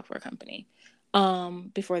work for a software company.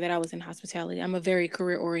 Before that, I was in hospitality. I'm a very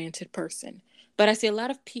career oriented person, but I see a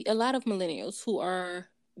lot of millennials who are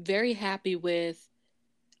very happy with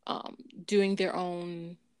doing their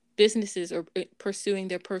own businesses or pursuing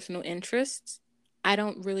their personal interests. I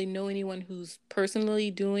don't really know anyone who's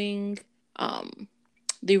personally doing um,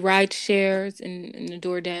 the ride shares and the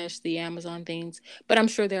DoorDash, the Amazon things, but I'm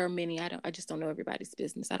sure there are many. I just don't know everybody's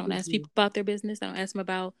business. I don't ask Mhm. people about their business. I don't ask them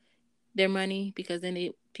about their money because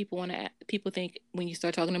then people think when you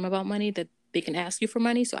start talking to them about money that they can ask you for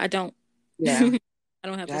money. So I don't. Yeah, I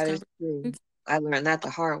don't have those that is true. conversations. I learned that the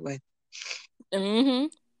hard way. Hmm.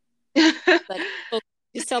 Like, so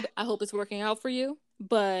just tell. I hope it's working out for you.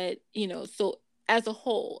 But so as a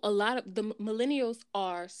whole, a lot of the millennials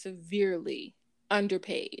are severely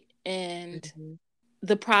underpaid, and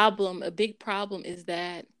Mhm. a big problem is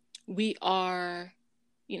that we are,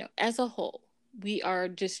 as a whole, we are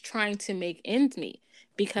just trying to make ends meet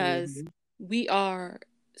because Mhm. we are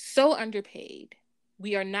so underpaid.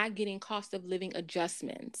 We are not getting cost of living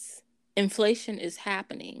adjustments. Inflation is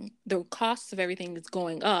happening. The cost of everything is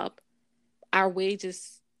going up. Our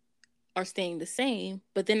wages are staying the same.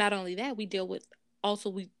 But then not only that, we deal with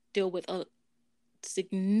a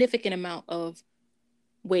significant amount of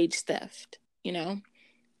wage theft,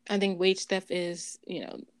 I think wage theft is,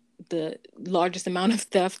 the largest amount of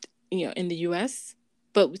theft, in the US.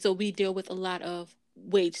 But so we deal with a lot of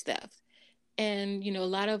wage theft. And, a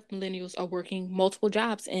lot of millennials are working multiple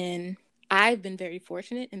jobs. And I've been very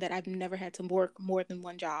fortunate in that I've never had to work more than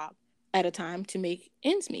one job at a time to make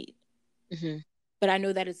ends meet. Mhm. But I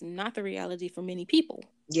know that is not the reality for many people.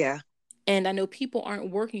 Yeah. And I know people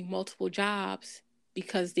aren't working multiple jobs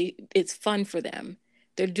because it's fun for them.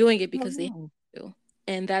 They're doing it Oh, because they no. have to.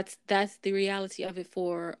 And that's the reality of it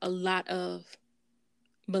for a lot of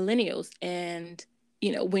millennials. And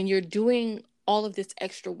when you're doing all of this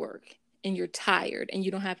extra work and you're tired and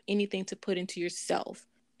you don't have anything to put into yourself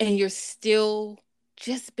and you're still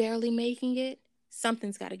just barely making it,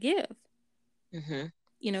 something's got to give. Mhm.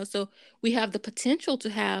 So we have the potential to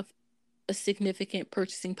have a significant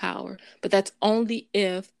purchasing power, but that's only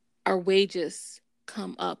if our wages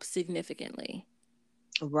come up significantly,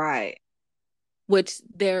 Right. which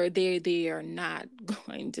they are not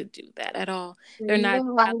going to do that at all. They're not.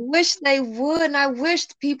 No, I wish they would, and I wish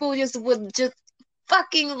people just would just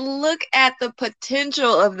fucking look at the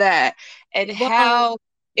potential of that and Well, how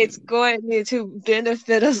it's going to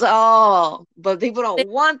benefit us all. But people they, don't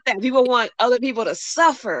want that. People want other people to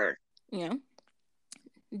suffer. you know,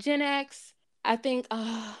 Gen X. I think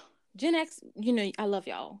Gen X. I love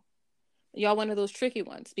y'all. Y'all one of those tricky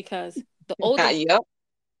ones because Yep.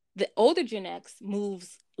 the older Gen X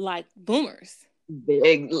moves like boomers,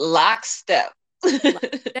 Big lockstep.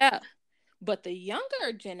 like that. But the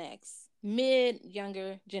younger Gen X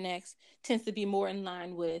tends to be more in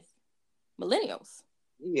line with millennials.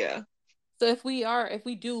 Yeah. So if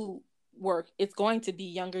we do work, it's going to be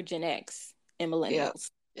younger Gen X and Yep.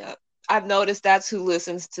 millennials. Yep. I've noticed that's who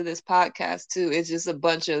listens to this podcast too. It's just a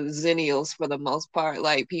bunch of zennials for the most part,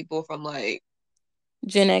 like people from like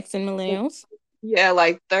Gen X and millennials. yeah,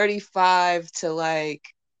 like 35 to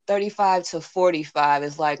 45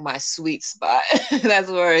 is like my sweet spot. That's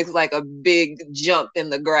where it's like a big jump in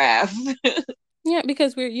the graph. Yeah,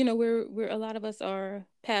 because we're a lot of us are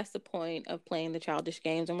past the point of playing the childish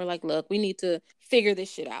games and we're like, look, we need to figure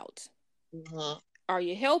this shit out. Mhm. Are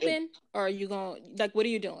you helping or are you going like what are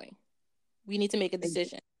you doing? We need to make a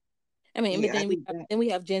decision. I mean, but Yeah, I then we think have that. then we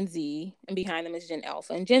have Gen Z, and behind them is Gen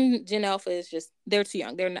Alpha, and Gen Alpha is just they're too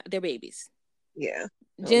young. They're babies. Yeah,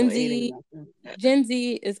 I don't know Gen anything Z about that. Gen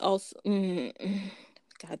Z is also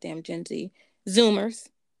goddamn Gen Z Zoomers.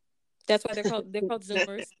 That's why they're called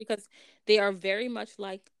Zoomers because they are very much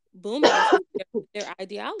like Boomers in their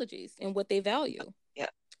ideologies and what they value.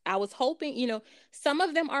 I was hoping, some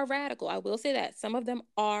of them are radical. I will say that. Some of them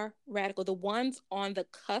are radical. The ones on the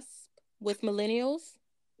cusp with millennials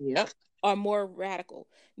Yep. are more radical.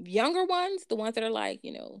 Younger ones, the ones that are like,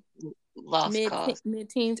 Lost cause. mid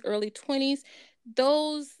teens, early 20s,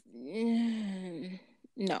 those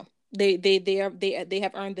no. They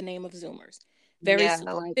have earned the name of Zoomers. Very Yeah,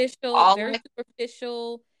 like superficial, all very I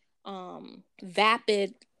superficial,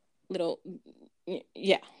 vapid little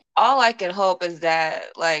yeah. all I can hope is that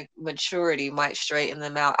like maturity might straighten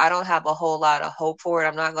them out. I don't have a whole lot of hope for it.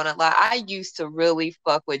 I'm not gonna lie. I used to really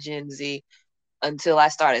fuck with Gen Z until I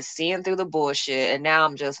started seeing through the bullshit, and now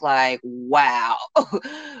I'm just like, wow.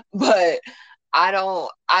 But I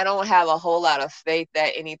don't have a whole lot of faith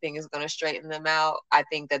that anything is going to straighten them out. I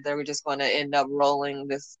think that they're just going to end up rolling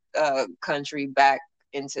this country back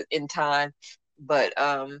into in time. But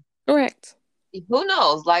Correct. who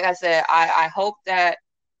knows? Like I said, I hope that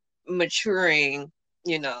maturing,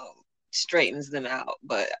 you know, straightens them out.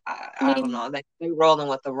 But I I don't mean, know. They're rolling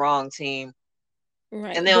with the wrong team,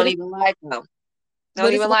 right. and they don't even like them. They don't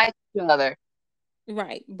But it's even like each other.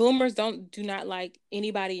 right. Boomers do not like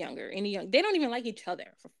anybody younger. They don't even like each other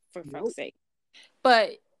for fuck's Nope. sake.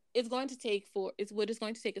 But what it's going to take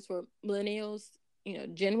is for millennials,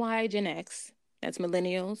 Gen Y, Gen X. That's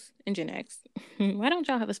millennials and Gen X. Why don't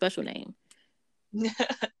y'all have a special name?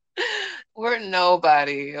 We're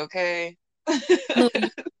nobody, okay? No,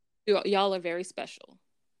 y'all are very special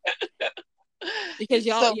because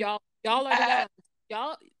So y'all are the ones.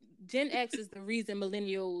 Y'all Gen X is the reason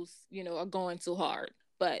millennials, are going so hard.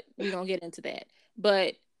 But we're gonna get into that.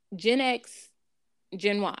 But Gen X,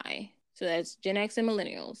 Gen Y, so that's Gen X and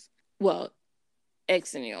millennials. Well,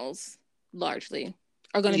 Xennials largely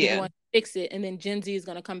are going to be the yeah. ones to fix it, and then Gen Z is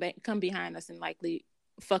going to come behind us and likely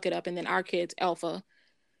fuck it up, and then our kids, Alpha,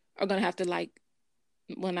 are going to have to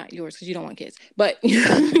well, not yours because you don't want kids, but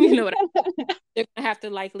you know what they're going to have to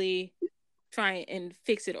likely try and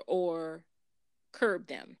fix it or curb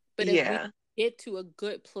them. But if we Yeah. get to a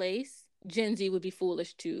good place, Gen Z would be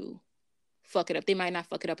foolish to fuck it up. They might not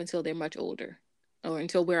fuck it up until they're much older or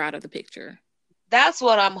until we're out of the picture. That's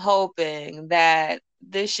what I'm hoping, that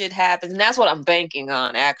this shit happens. And that's what I'm banking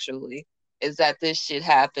on, actually, is that this shit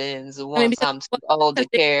happens I mean, once I'm too old to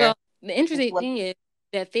care. well, the interesting thing is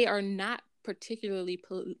that they are not particularly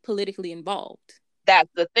politically involved. That's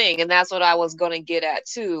the thing. And that's what I was going to get at,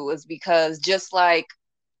 too, is because just like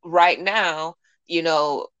right now,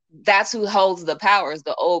 that's who holds the power, is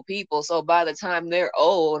the old people. So by the time they're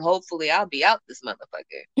old, hopefully I'll be out this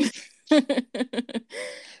motherfucker.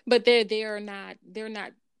 But they're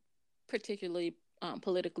not particularly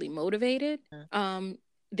politically motivated.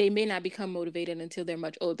 They may not become motivated until they're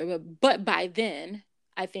much older, but by then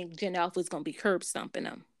I think Gen Alpha is going to be curb stomping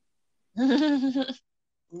them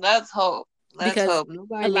Let's hope. Let's because hope.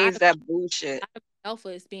 Nobody a lot needs of, that bullshit. Alpha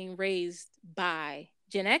is being raised by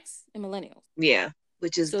Gen X and millennials. Yeah,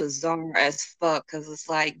 which is So bizarre as fuck, because it's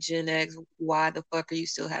like, Gen X, why the fuck are you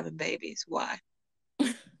still having babies? Why?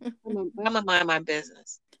 I'm gonna mind my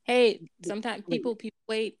business. hey, sometimes people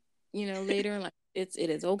wait, later in life. It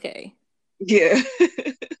is okay. Yeah.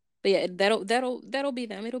 But yeah, that'll be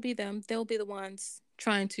them. It'll be them. They'll be the ones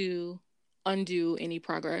trying to undo any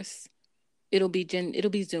progress. It'll be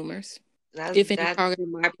Zoomers. If any That's progress.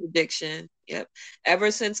 my prediction. Yep.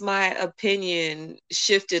 Ever since my opinion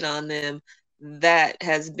shifted on them, that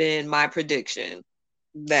has been my prediction,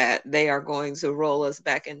 that they are going to roll us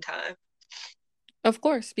back in time. Of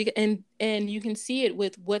course, because and you can see it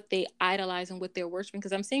with what they idolize and what they're worshiping.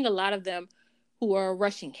 Because I'm seeing a lot of them who are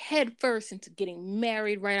rushing headfirst into getting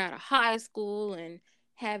married right out of high school and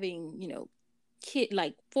having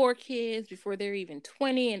like 4 kids before they're even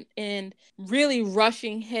 20, and really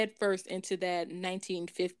rushing headfirst into that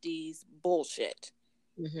 1950s bullshit.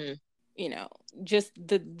 Mm-hmm. Just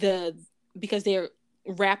the because they're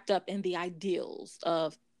wrapped up in the ideals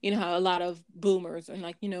of how a lot of boomers and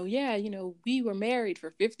like yeah we were married for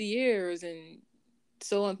 50 years and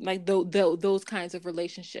so on, like those kinds of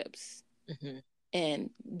relationships. Mm-hmm. And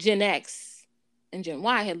Gen X and Gen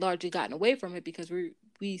Y had largely gotten away from it because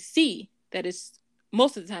we see that it's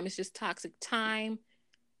most of the time it's just toxic. Time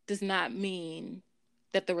does not mean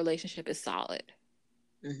that the relationship is solid.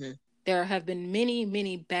 Mm-hmm. There have been many,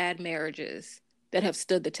 many bad marriages that have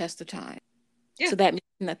stood the test of time. Yeah. So that means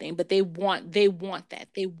nothing. But they want that.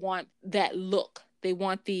 They want that look. They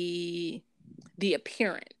want the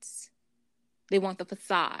appearance. They want the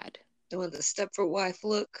facade. They want the Stepford wife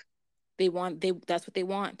look. That's what they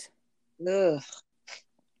want. Ugh.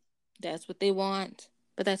 That's what they want.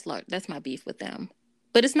 But that's my beef with them.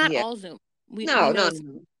 But it's not Yeah. all Zoom. We No, know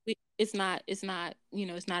no. it's not it's not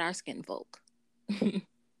our skin folk.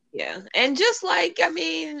 Yeah, and just like I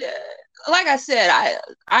mean, like I said,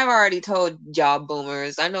 I've already told y'all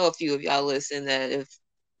boomers. I know a few of y'all listen that if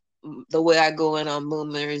the way I go in on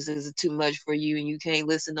boomers is too much for you and you can't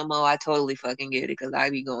listen no more, I totally fucking get it because I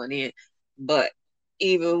be going in. But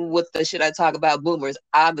even with the shit I talk about boomers,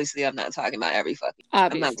 obviously I'm not talking about I'm not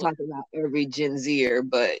Obviously, talking about every Gen Zer,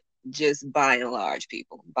 but just by and large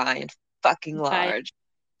people, by and fucking by large.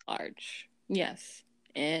 large, yes,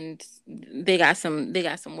 and they got some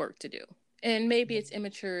work to do, and maybe it's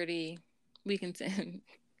immaturity. We can say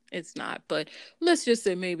it's not, but let's just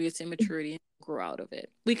say maybe it's immaturity and grow out of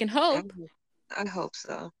it. We can I, hope. I hope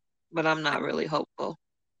so, but I'm not really hopeful.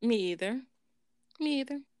 Me either. Me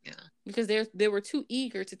either. Yeah. Because they were too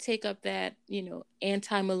eager to take up that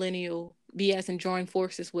anti-millennial BS and join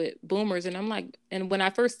forces with boomers, and I'm like, and when I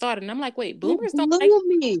first started, and I'm like, wait, It boomers don't like. blew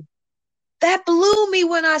me. That blew me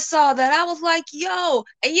when I saw that. I was like, yo,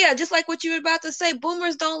 and yeah, just like what you were about to say,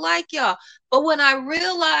 boomers don't like y'all. But when I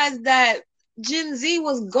realized that Gen Z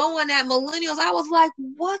was going at millennials, I was like,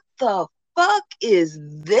 what the fuck is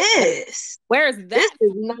this? Where's This that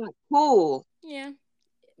is from? not cool. Yeah,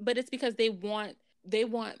 but it's because they want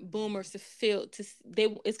boomers to feel to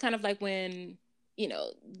they. It's kind of like when you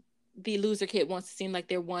know the loser kid wants to seem like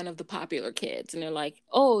they're one of the popular kids, and they're like,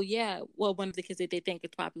 oh yeah, well, one of the kids that they think is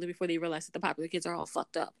popular before they realize that the popular kids are all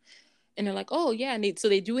fucked up, and they're like, oh yeah, and so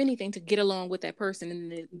they do anything to get along with that person,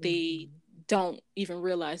 and they Mm-hmm. don't even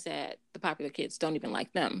realize that the popular kids don't even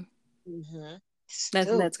like them. Mm-hmm. That's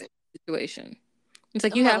Stupid. the situation. It's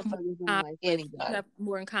like Them motherfuckers don't like you anybody. have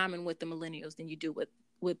more in common with the millennials than you do with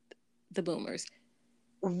the boomers.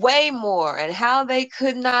 Way more. And how they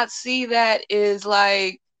could not see that is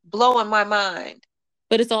like blowing my mind.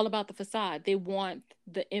 But it's all about the facade. They want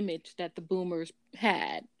the image that the boomers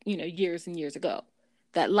had, years and years ago.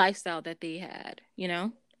 That lifestyle that they had.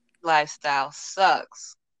 Lifestyle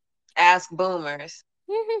sucks. Ask boomers.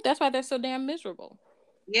 That's why they're so damn miserable.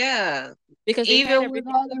 Yeah. Because they had Even with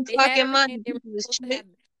everything. all their They had fucking everything money, they were pieces of supposed to shit. have.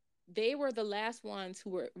 They were the last ones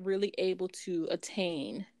who were really able to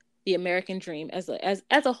attain the American dream as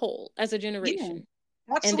a whole, as a Yeah, generation.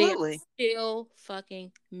 And they are absolutely. still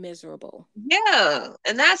fucking miserable. Yeah.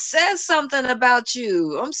 And that says something about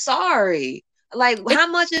you. I'm sorry. Like, It, how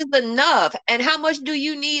much is enough? And how much do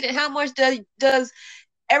you need? And how much does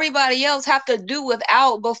everybody else have to do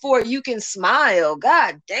without before you can smile?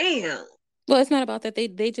 God damn. well, it's not about that.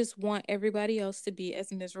 They just want everybody else to be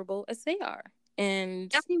as miserable as they are.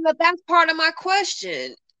 And I mean, but that's part of my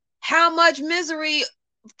question. How much misery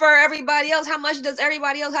for everybody else? How much does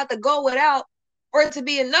everybody else have to go without for it to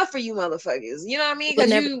be enough for you motherfuckers? You know what I mean? will Because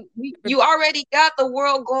never you already got the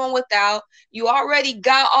world going without. You already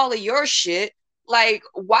got all of your shit. Like,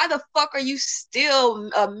 why the fuck are you still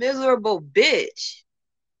a miserable bitch?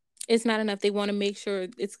 it's not enough. They want to make sure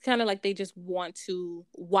it's kind of like they just want to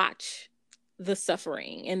watch the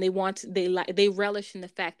suffering, and they relish in the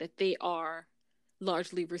fact that they are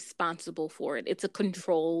largely responsible for it. It's a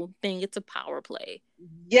control thing. It's a power play.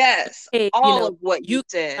 Yes, Hey, all of what you you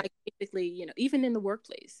said. like basically, even in the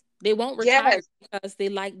workplace, they won't retire Yes, because they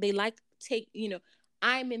like take,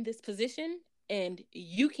 I'm in this position and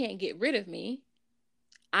you can't get rid of me.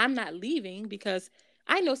 I'm not leaving because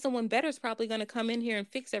I know someone better is probably going to come in here and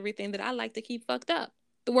fix everything that I like to keep fucked up.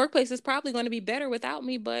 The workplace is probably going to be better without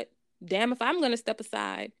me, but damn if I'm going to step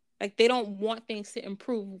aside. Like they don't want things to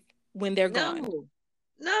improve when they're gone. no,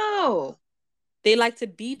 no. They like to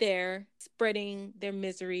be there spreading their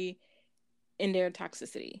misery and their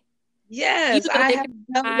toxicity. Yes, Even though I they have can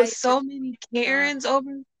dealt with provide so many time. Karens over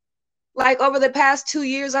the past 2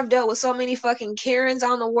 years. I've dealt with so many fucking Karens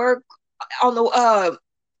on the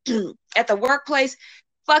at the workplace.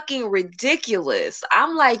 Fucking ridiculous.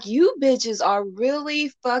 I'm like, you bitches are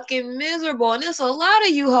really fucking miserable, and it's a lot of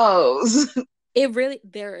you hoes. It really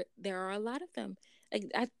there are a lot of them. Like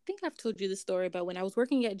I think I've told you the story about when I was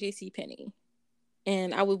working at JC Penney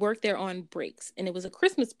and I would work there on breaks and it was a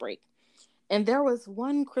Christmas break. And there was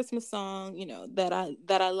one Christmas song, that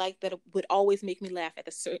I liked that would always make me laugh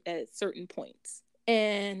at certain points.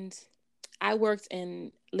 And I worked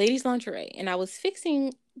in ladies lingerie and I was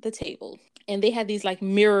fixing the table and they had these like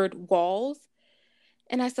mirrored walls.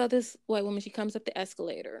 And I saw this white woman, she comes up the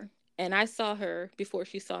escalator. And I saw her before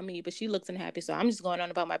she saw me, but she looks unhappy. So I'm just going on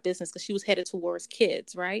about my business because she was headed towards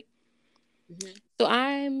kids, right? Mhm. So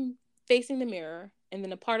I'm facing the mirror, and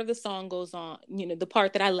then a part of the song goes on, the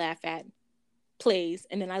part that I laugh at plays,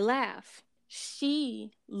 and then I laugh.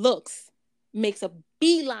 She makes a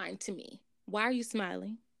beeline to me. Why are you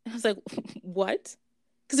smiling? I was like, what?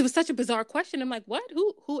 Because it was such a bizarre question. I'm like, what?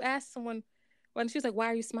 Who asked someone? When she was like, why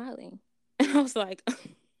are you smiling? And I was like,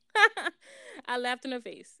 I laughed in her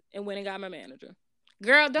face and went and got my manager.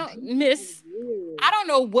 Girl, don't People are miss. I weird. don't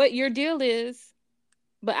know what your deal is,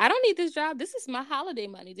 but I don't need this job. This is my holiday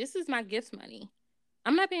money. This is my gift money.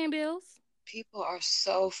 I'm not paying bills. People are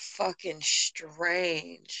so fucking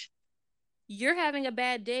strange. You're having a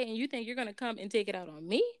bad day and you think you're going to come and take it out on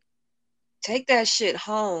me? Take that shit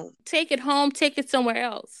home. Take it home, take it somewhere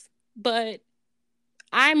else. But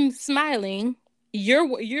I'm smiling.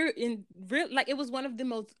 You're in real, like, it was one of the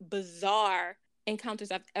most bizarre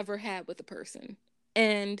encounters I've ever had with a person.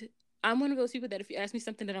 And I'm one of those people that if you ask me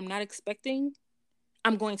something that I'm not expecting,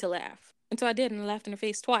 I'm going to laugh. And so I did, and I laughed in her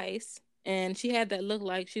face twice. And she had that look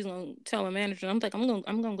like she's gonna tell my manager. I'm like, I'm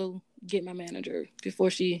gonna go get my manager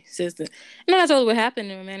before she says that. And then I told her what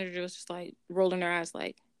happened, and my manager was just like rolling her eyes,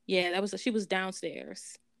 like, yeah, she was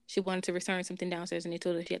downstairs. She wanted to return something downstairs, and they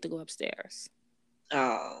told her she had to go upstairs.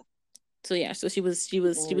 Oh, So yeah, so she was. very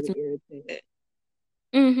irritated.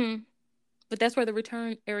 Mm-hmm. But that's where the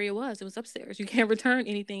return area was. It was upstairs. You can't return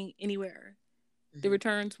anything anywhere. The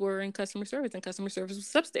returns were in customer service, and customer service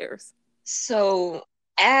was upstairs. So,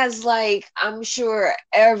 as like I'm sure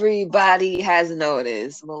everybody has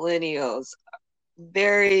noticed, millennials,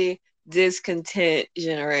 very discontent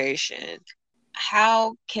generation.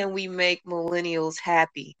 How can we make millennials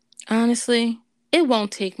happy? Honestly, it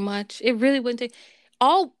won't take much. It really wouldn't take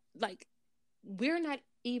all like we're not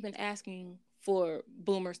even asking for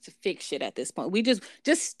boomers to fix shit at this point. We just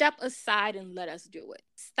step aside and let us do it.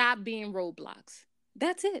 Stop being roadblocks.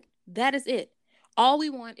 That's it. That is it. All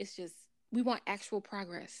we want is just we want actual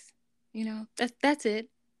progress. You know, that's it.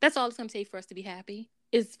 That's all it's gonna take for us to be happy.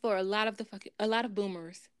 Is for a lot of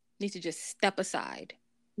boomers need to just step aside.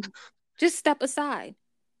 Just step aside.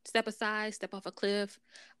 Step aside, step off a cliff.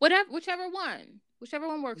 Whatever whichever one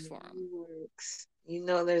works for them. Works.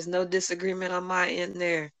 There's no disagreement on my end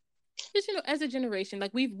there. Just as a generation,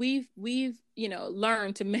 like we've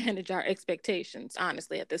learned to manage our expectations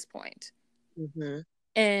honestly at this point. Mm-hmm.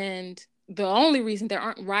 And the only reason there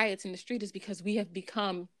aren't riots in the street is because we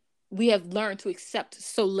have learned to accept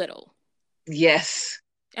so little. Yes.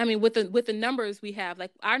 I mean, with the numbers we have,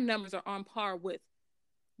 like our numbers are on par with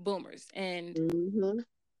boomers, and Mm-hmm.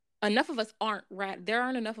 enough of us there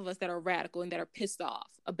aren't enough of us that are radical and that are pissed off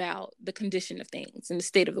about the condition of things and the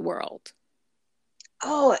state of the world.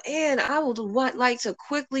 Oh, and I would like to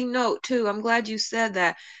quickly note too, I'm glad you said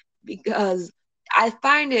that because I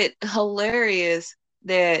find it hilarious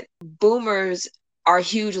that boomers are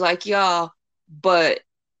huge like y'all, but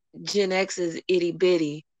Gen X is itty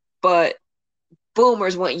bitty, but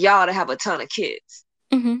boomers want y'all to have a ton of kids.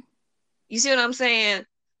 Mm-hmm. You see what I'm saying?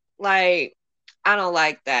 Like, I don't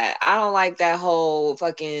like that. I don't like that whole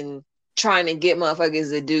fucking trying to get motherfuckers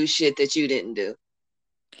to do shit that you didn't do.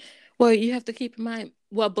 Well, you have to keep in mind,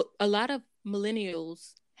 but a lot of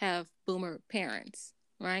millennials have boomer parents,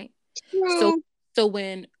 right? So, True. so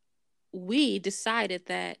when we decided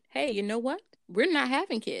that, hey, you know what? We're not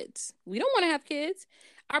having kids. We don't want to have kids.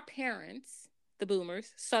 Our parents, the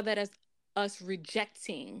boomers, saw that as us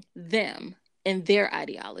rejecting them and their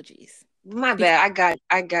ideologies. My Because, bad.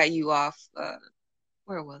 I got you off.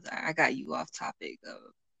 Where was I? I got you off topic of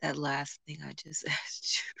that last thing I just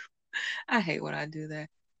asked you. I hate when I do that.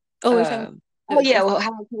 oh, we're talking Oh yeah. as Well,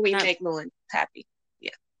 how can we not, make millennials happy?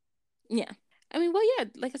 Yeah. yeah. I mean, well, yeah,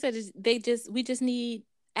 like I said, we just need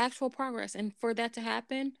actual progress. And for that to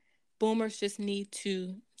happen, boomers just need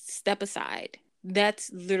to step aside.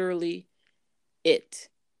 That's literally it.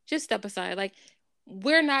 Just step aside. Like,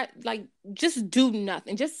 we're not like just do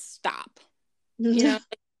nothing. Just stop. You know,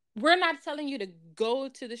 we're not telling you to go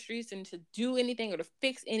to the streets and to do anything or to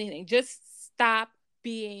fix anything. Just stop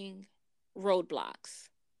being roadblocks.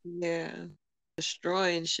 Yeah.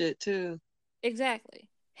 Destroying shit too. Exactly.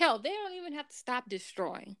 Hell, they don't even have to stop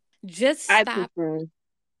destroying. Just I stop. prefer.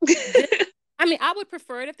 Just I mean, I would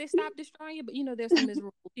prefer it if they stopped destroying it, but there's some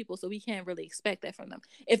miserable people, so we can't really expect that from them.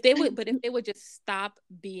 If they would just stop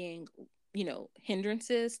being,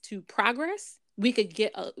 hindrances to progress, we can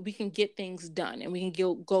get things done and we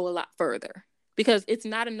can go a lot further. Because it's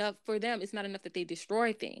not enough for them. It's not enough that they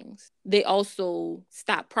destroy things. They also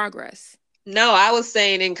stop progress. No, I was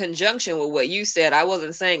saying in conjunction with what you said. I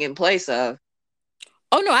wasn't saying in place of.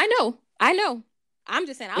 Oh no, I know. I'm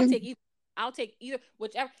just saying I'll take either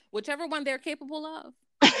whichever one they're capable of.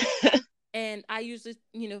 And I usually,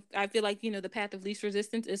 I feel like, the path of least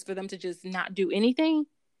resistance is for them to just not do anything.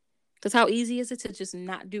 Because how easy is it to just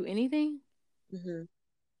not do anything? Mm-hmm.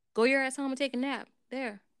 Go your ass home and take a nap.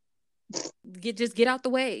 There. Just get out the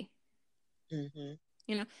way.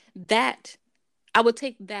 Mm-hmm. That I would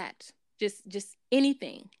take that. Just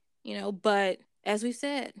anything, but as we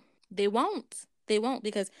said, they won't. They won't,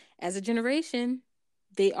 because as a generation,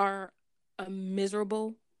 they are a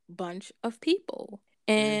miserable bunch of people.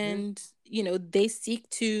 Mm-hmm. And, they seek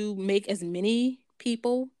to make as many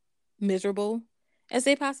people miserable as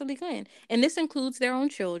they possibly can. And this includes their own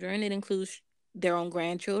children, it includes their own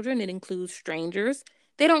grandchildren, it includes strangers.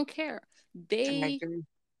 They don't care. I They agree.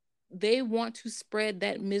 they want to spread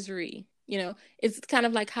that misery. It's kind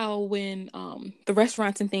of like how when the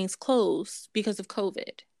restaurants and things closed because of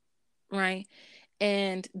COVID, right?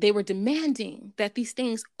 And they were demanding that these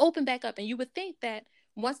things open back up. And you would think that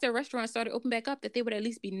once their restaurants started open back up, that they would at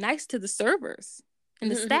least be nice to the servers and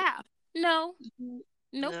the staff. No,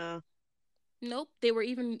 nope, No. nope. They were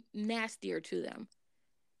even nastier to them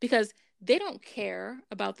because they don't care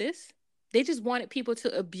about this. They just wanted people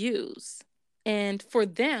to abuse. And for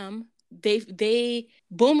them, they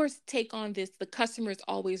boomers take on this the customer is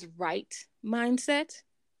always right mindset.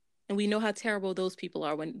 And we know how terrible those people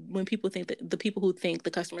are when people think that the people who think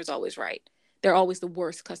the customer is always right. They're always the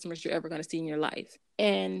worst customers you're ever going to see in your life.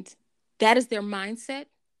 And that is their mindset.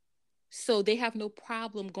 So they have no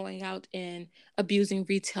problem going out and abusing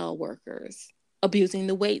retail workers, abusing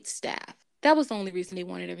the wait staff. That was the only reason they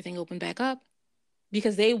wanted everything open back up,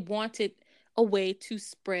 because they wanted a way to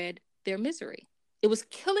spread their misery. It was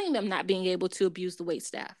killing them not being able to abuse the wait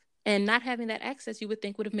staff. And not having that access, you would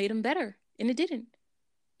think, would have made them better. And it didn't.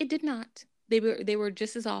 It did not. They were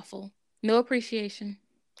just as awful. No appreciation.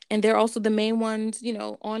 And they're also the main ones,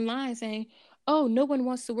 online saying, "Oh, no one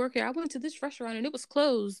wants to work here. I went to this restaurant and it was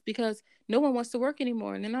closed because no one wants to work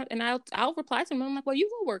anymore." And then I'll reply to them. I'm like, "Well, you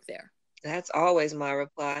go work there. That's always my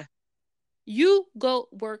reply. You go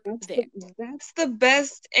work That's there. the that's the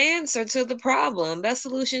best answer to the problem. Best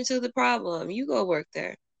solution to the problem. You go work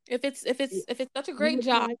there. If it's if You it's if it's such a you great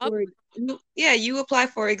job, apply for yeah, you apply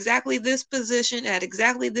for exactly this position at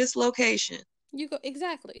exactly this location. you go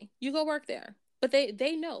exactly. You go work there." But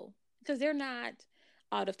they know, because they're not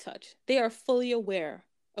out of touch. They are fully aware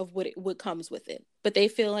of what comes with it. But they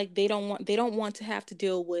feel like they don't want to have to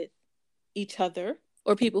deal with each other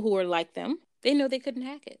or people who are like them. They know they couldn't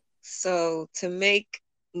hack it. So to make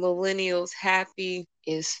millennials happy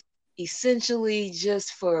is essentially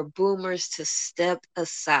just for boomers to step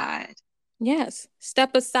aside. Yes,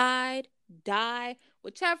 step aside, die,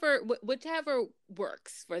 whichever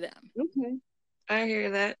works for them. Okay. I hear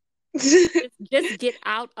that. Just get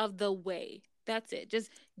out of the way. That's it. Just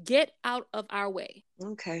get out of our way.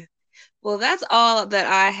 Okay. Well, that's all that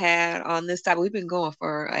I had on this topic. We've been going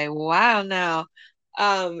for a while now.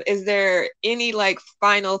 Is there any like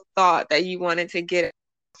final thought that you wanted to get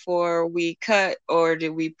before we cut, or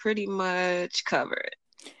did we pretty much cover it?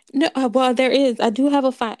 No, well, there is. I did have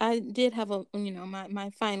my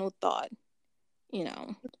final thought. You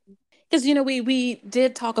know, because we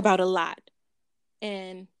did talk about a lot,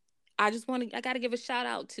 and I got to give a shout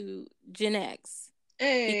out to Gen X.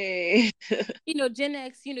 Hey. Gen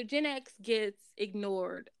X gets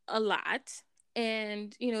ignored a lot.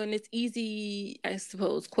 And, and it's easy, I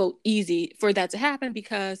suppose, quote, easy for that to happen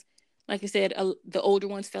because, like I said, the older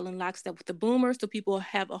ones fell in lockstep with the boomers. So people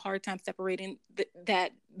have a hard time separating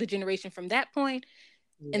the generation from that point.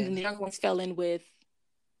 And then the Yes. younger ones fell in with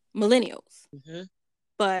millennials. Hmm.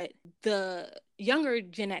 But the younger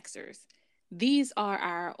Gen Xers, these are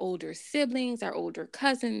our older siblings, our older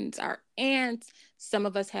cousins, our aunts. Some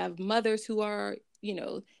of us have mothers who are,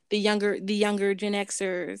 the younger Gen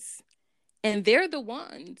Xers. And they're the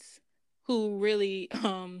ones who really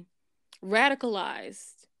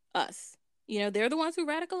radicalized us. They're the ones who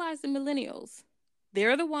radicalized the millennials.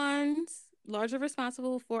 They're the ones largely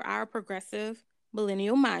responsible for our progressive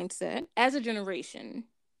millennial mindset as a generation,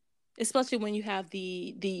 especially when you have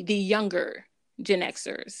the younger Gen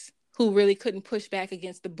Xers who really couldn't push back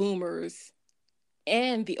against the boomers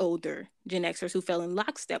and the older Gen Xers who fell in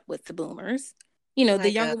lockstep with the boomers. The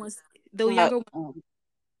Like younger ones, the about, younger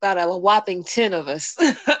about a whopping 10 of us.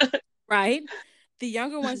 right? The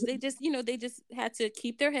younger ones, they just had to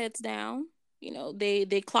keep their heads down.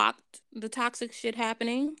 They clocked the toxic shit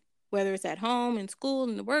happening, whether it's at home, in school,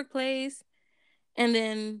 in the workplace, and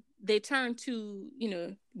then they turn to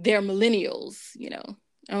their millennials.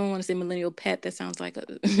 I don't want to say millennial pet. That sounds like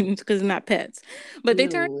because it's not pets, but they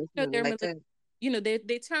turn No, it's to not their like that.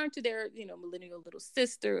 they turn to their millennial little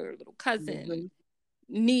sister, little cousin,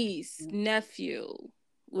 Hmm. niece, nephew,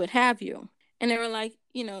 what have you. And they were like,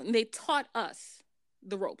 and they taught us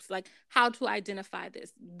the ropes, like how to identify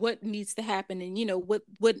this, what needs to happen, and what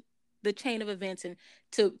the chain of events, and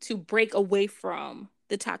to break away from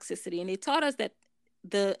the toxicity. And they taught us that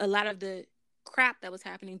a lot of the crap that was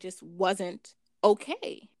happening just wasn't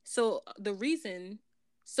okay. So the reason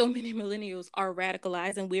so many millennials are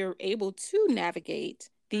radicalized and we're able to navigate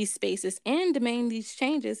these spaces and demand these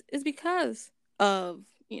changes is because of,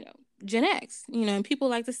 Gen X. And people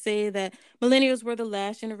like to say that millennials were the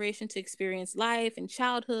last generation to experience life and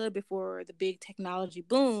childhood before the big technology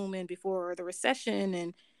boom and before the recession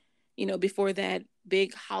and, before that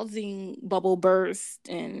big housing bubble burst.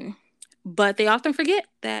 But they often forget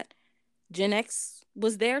that Gen X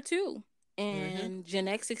was there too. Mm-hmm. And Gen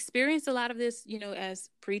X experienced a lot of this, as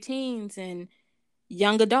preteens and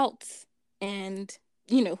young adults, and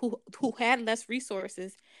who had less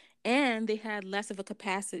resources, and they had less of a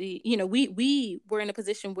capacity. We were in a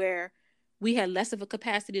position where we had less of a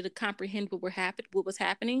capacity to comprehend what was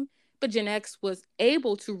happening, but Gen X was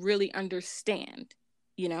able to really understand,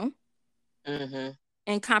 you know, Mm-hmm. and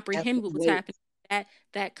That's comprehend what was great. happening.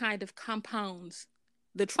 That kind of compounds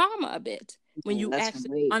the trauma a bit when Yeah, you that's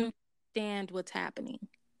actually great. understand what's happening.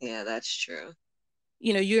 Yeah, that's true.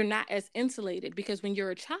 You're not as insulated because when you're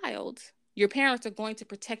a child, your parents are going to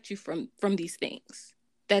protect you from these things.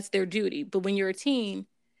 That's their duty. But when you're a teen,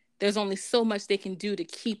 there's only so much they can do to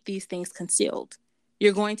keep these things concealed.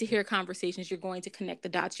 You're going to hear conversations, you're going to connect the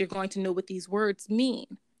dots, you're going to know what these words mean.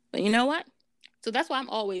 But you know what? So that's why I'm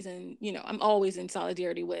always in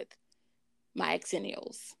solidarity with my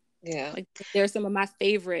exennials. Yeah. Like they're some of my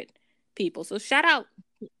favorite people. So shout out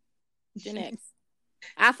Gen X.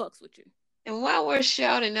 I fucks with you. And while we're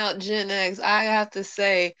shouting out Gen X, I have to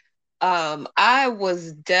say, I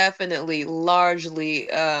was definitely largely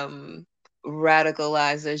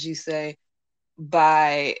radicalized, as you say,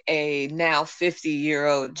 by a now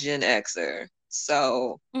 50-year-old Gen Xer.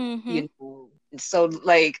 So, Mm-hmm. so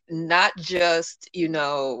like not just,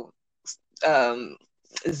 um,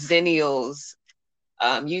 Zennials.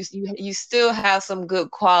 You still have some good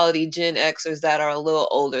quality Gen Xers that are a little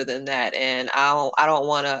older than that, and I don't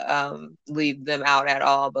want to leave them out at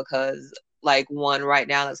all because like one right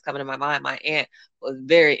now that's coming to my mind, my aunt was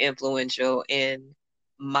very influential in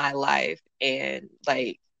my life and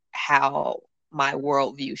like how my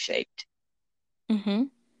worldview shaped. Mm-hmm.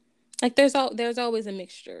 Like there's always a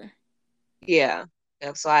mixture. Yeah.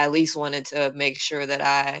 So I at least wanted to make sure that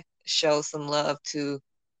I show some love to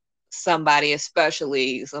somebody,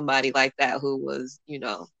 especially somebody like that who was,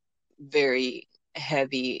 very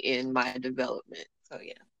heavy in my development. So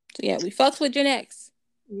yeah. So yeah, we fucks with Gen X.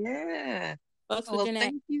 Yeah. Fucks with Well, Gen X.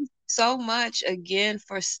 thank you so much again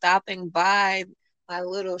for stopping by my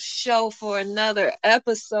little show for another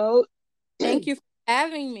episode. Thank you for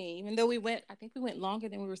having me. Even though I think we went longer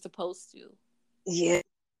than we were supposed Yeah,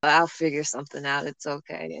 I'll figure something out. It's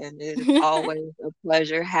okay. And it is to. always a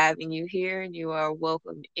pleasure having you here, and you are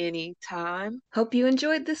welcome anytime. Hope you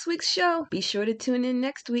enjoyed this week's show. Be sure to tune in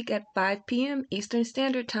next week at 5 p.m. Eastern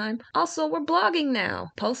Standard Time. Also, we're blogging now.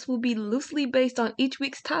 Posts will be loosely based on each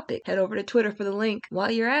week's topic. Head over to Twitter for the link. While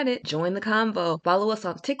you're at it, join the convo. Follow us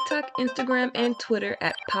on TikTok, Instagram, and Twitter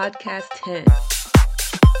at Podcast 10.